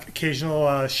an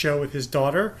occasional show with his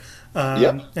daughter.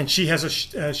 And she has a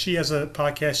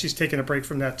podcast. She's taking a break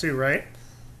from that too, right?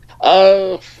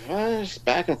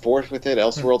 Back and forth with it.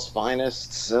 Elseworld's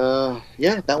Finest.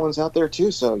 That one's out there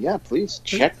too. So please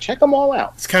check them all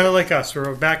out. It's kind of like us.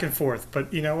 We're back and forth,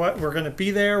 but you know what? We're going to be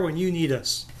there when you need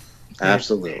us.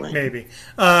 Absolutely. Maybe.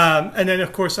 And then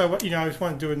of course, I just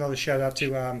want to do another shout out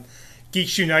to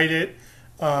Geeks United,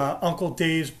 Uncle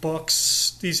Dave's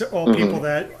Books. These are all people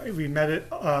that we met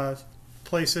at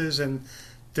places, and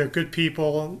they're good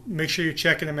people. Make sure you're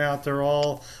checking them out. They're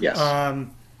all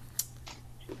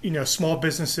small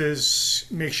businesses.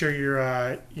 Make sure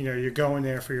you're going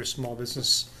there for your small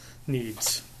business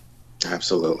needs.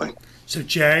 Absolutely. So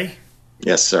Jay.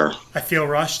 Yes, sir. I feel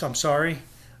rushed. I'm sorry.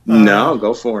 No,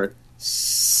 go for it.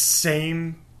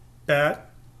 Same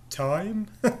bat time.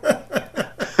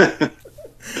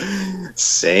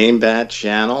 Same bad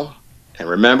channel. And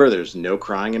remember, there's no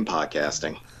crying in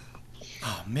podcasting.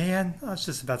 Oh man, I was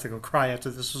just about to go cry after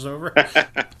this was over.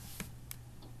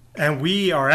 And we are